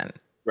Constitution?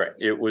 Right.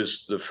 It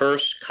was the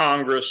first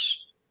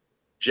Congress,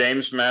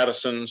 James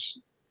Madison's,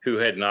 who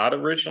had not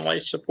originally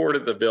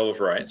supported the Bill of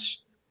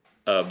Rights,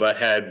 but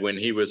had, when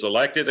he was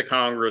elected to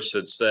Congress,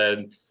 had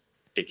said,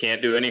 it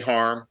can't do any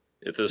harm.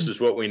 If this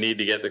is what we need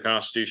to get the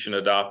Constitution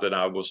adopted,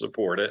 I will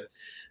support it.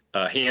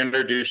 He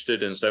introduced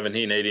it in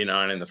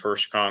 1789 in the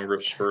first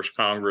Congress. First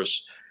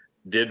Congress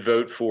did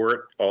vote for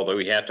it, although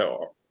he had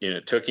to,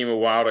 it took him a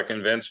while to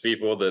convince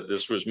people that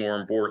this was more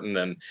important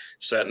than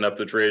setting up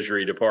the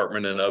Treasury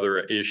Department and other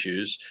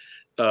issues.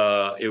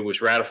 It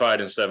was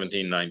ratified in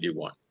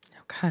 1791.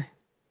 Okay.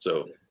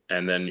 So,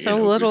 and then a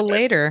little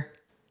later.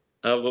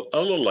 A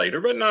little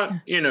later, but not,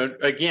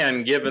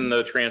 again, given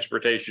the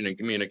transportation and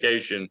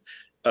communication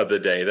of the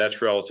day,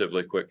 that's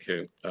relatively quick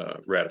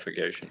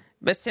ratification.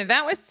 But so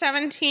that was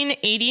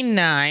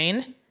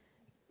 1789.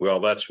 Well,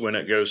 that's when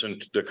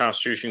the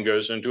Constitution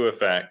goes into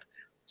effect.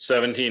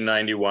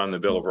 1791, the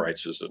Bill of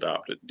Rights is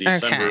adopted.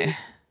 December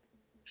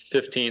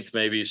 15th,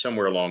 maybe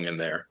somewhere along in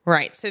there.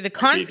 Right. So the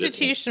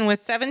Constitution was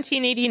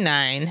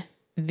 1789.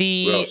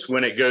 It's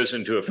when it goes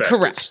into effect.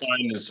 Correct. It's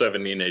signed in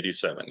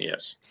 1787,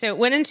 yes. So it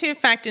went into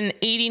effect in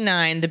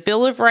 89. The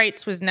Bill of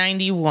Rights was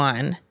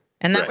 91.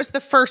 And that was the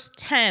first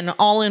 10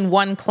 all in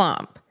one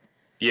clump.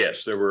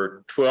 Yes, there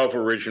were 12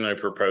 originally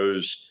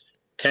proposed.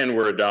 10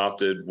 were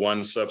adopted.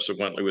 One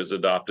subsequently was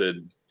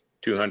adopted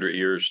 200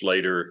 years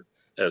later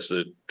as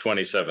the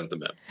 27th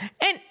Amendment.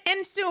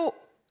 And so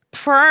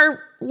for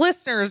our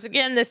listeners,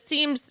 again, this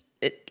seems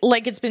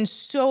like it's been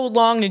so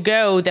long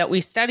ago that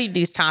we studied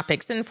these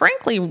topics. And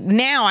frankly,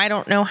 now I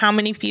don't know how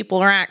many people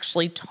are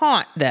actually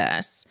taught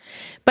this.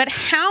 But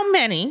how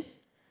many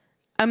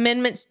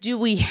amendments do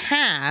we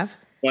have?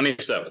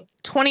 27.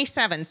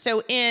 27.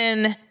 So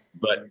in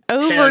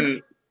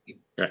over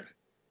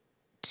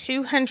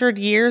 200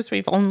 years,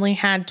 we've only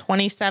had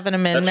 27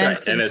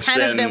 amendments, and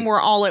 10 of them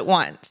were all at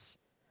once.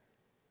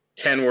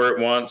 10 were at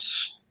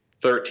once.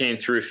 13th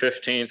through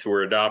 15th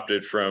were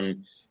adopted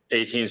from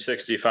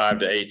 1865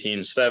 to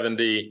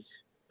 1870.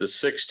 The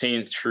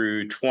 16th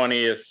through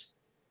 20th,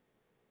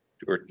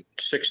 or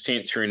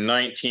 16th through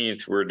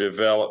 19th, were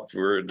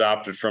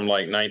adopted from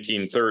like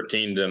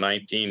 1913 to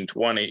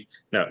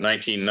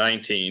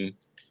 1919.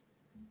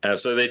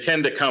 So they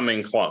tend to come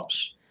in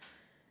clumps.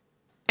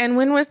 And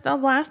when was the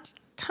last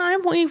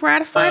time we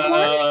ratified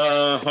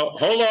one?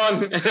 Hold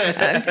on.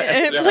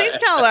 Please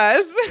tell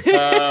us.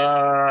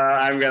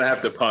 I'm going to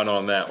have to punt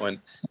on that one.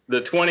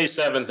 The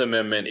 27th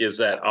Amendment is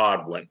that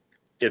odd one.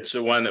 It's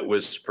the one that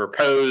was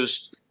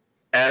proposed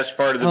as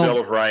part of the Bill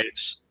of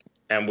Rights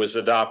and was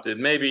adopted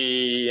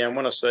maybe, I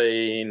want to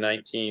say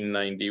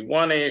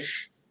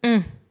 1991-ish,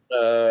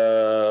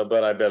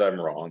 but I bet I'm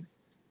wrong.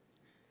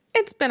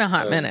 It's been a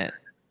hot minute.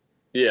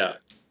 Yeah.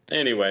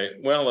 Anyway,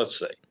 well, let's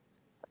see.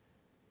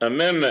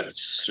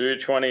 Amendments through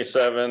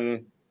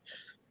 27.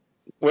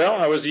 Well,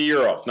 I was a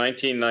year off,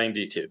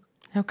 1992.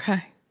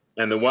 Okay.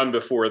 And the one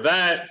before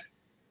that,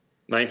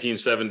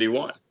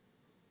 1971.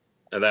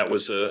 And that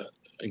was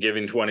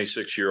giving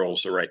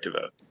 26-year-olds the right to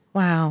vote.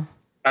 Wow.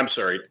 I'm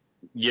sorry,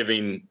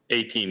 giving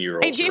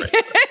 18-year-olds the right to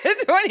vote.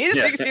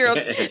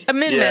 26-year-olds.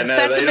 Amendments.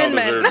 That's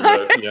amendment.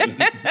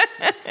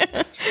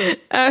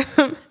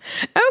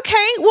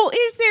 Okay. Well,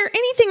 is there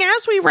anything,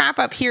 as we wrap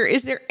up here,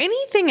 is there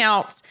anything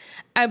else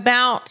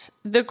about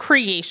the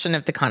creation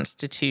of the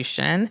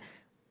Constitution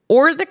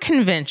or the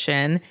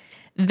convention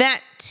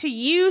that to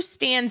you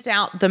stands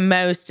out the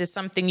most as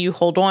something you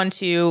hold on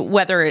to,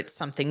 whether it's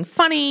something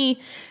funny,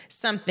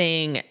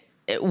 something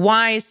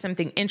wise,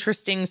 something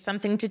interesting,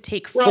 something to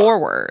take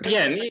forward?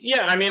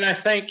 Yeah. I mean, I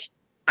think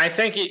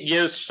it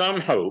gives some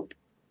hope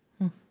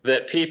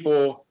that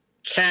people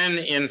can,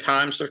 in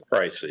times of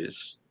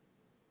crisis,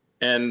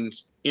 and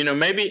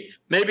maybe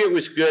it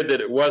was good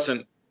that it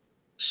wasn't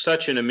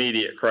such an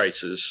immediate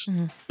crisis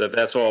that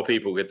that's all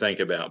people could think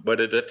about. But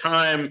at a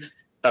time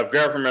of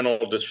governmental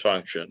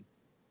dysfunction,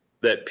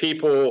 that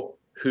people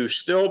who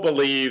still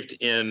believed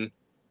in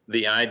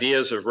the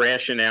ideas of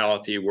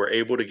rationality were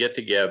able to get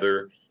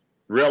together,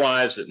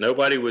 realize that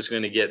nobody was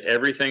going to get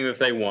everything that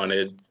they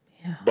wanted,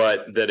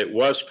 but that it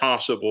was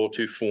possible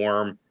to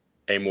form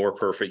a more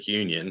perfect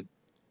union,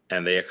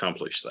 and they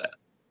accomplished that.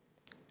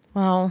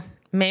 Well,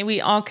 may we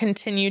all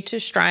continue to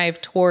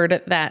strive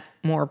toward that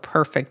more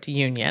perfect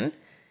union.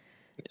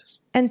 Yes.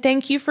 And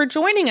thank you for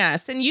joining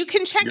us. And you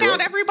can check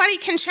out, everybody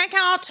can check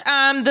out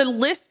the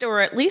list, or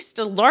at least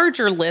a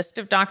larger list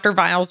of Dr.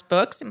 Vile's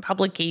books and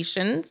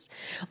publications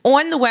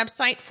on the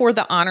website for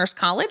the Honors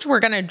College. We're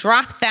going to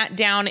drop that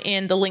down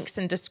in the links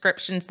and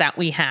descriptions that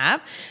we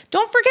have.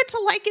 Don't forget to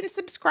like and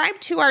subscribe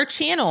to our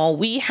channel.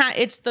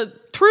 It's the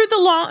Through the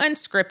Law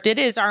Unscripted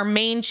is our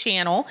main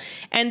channel,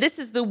 and this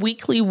is the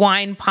weekly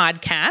wine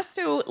podcast.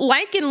 So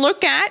like and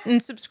look at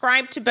and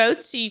subscribe to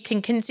both so you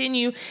can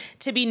continue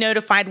to be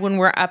notified when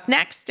we're up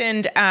next,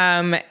 and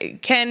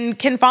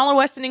can follow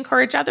us and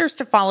encourage others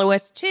to follow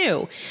us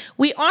too.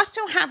 We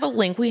also have a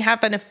link. We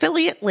have an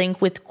affiliate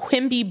link with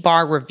Quimby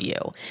Bar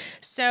Review.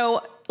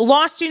 So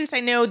law students,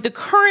 I know the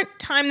current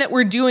time that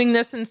we're doing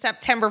this in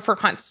September for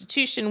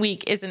Constitution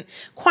Week isn't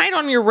quite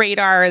on your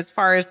radar as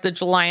far as the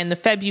July and the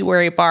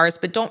February bars,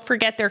 but don't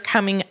forget they're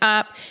coming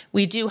up.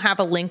 We do have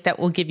a link that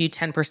will give you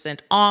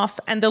 10% off.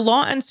 And the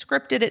Law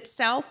Unscripted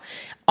itself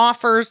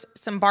offers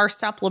some bar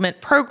supplement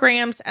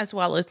programs as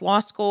well as law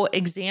school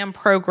exam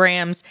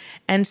programs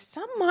and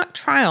some mock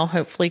trial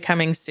hopefully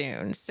coming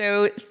soon.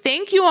 So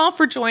thank you all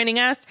for joining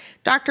us.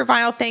 Dr.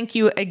 Vile, thank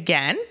you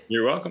again.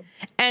 You're welcome.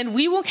 And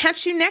we will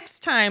catch you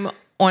next time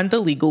on the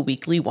Legal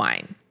Weekly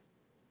Wine.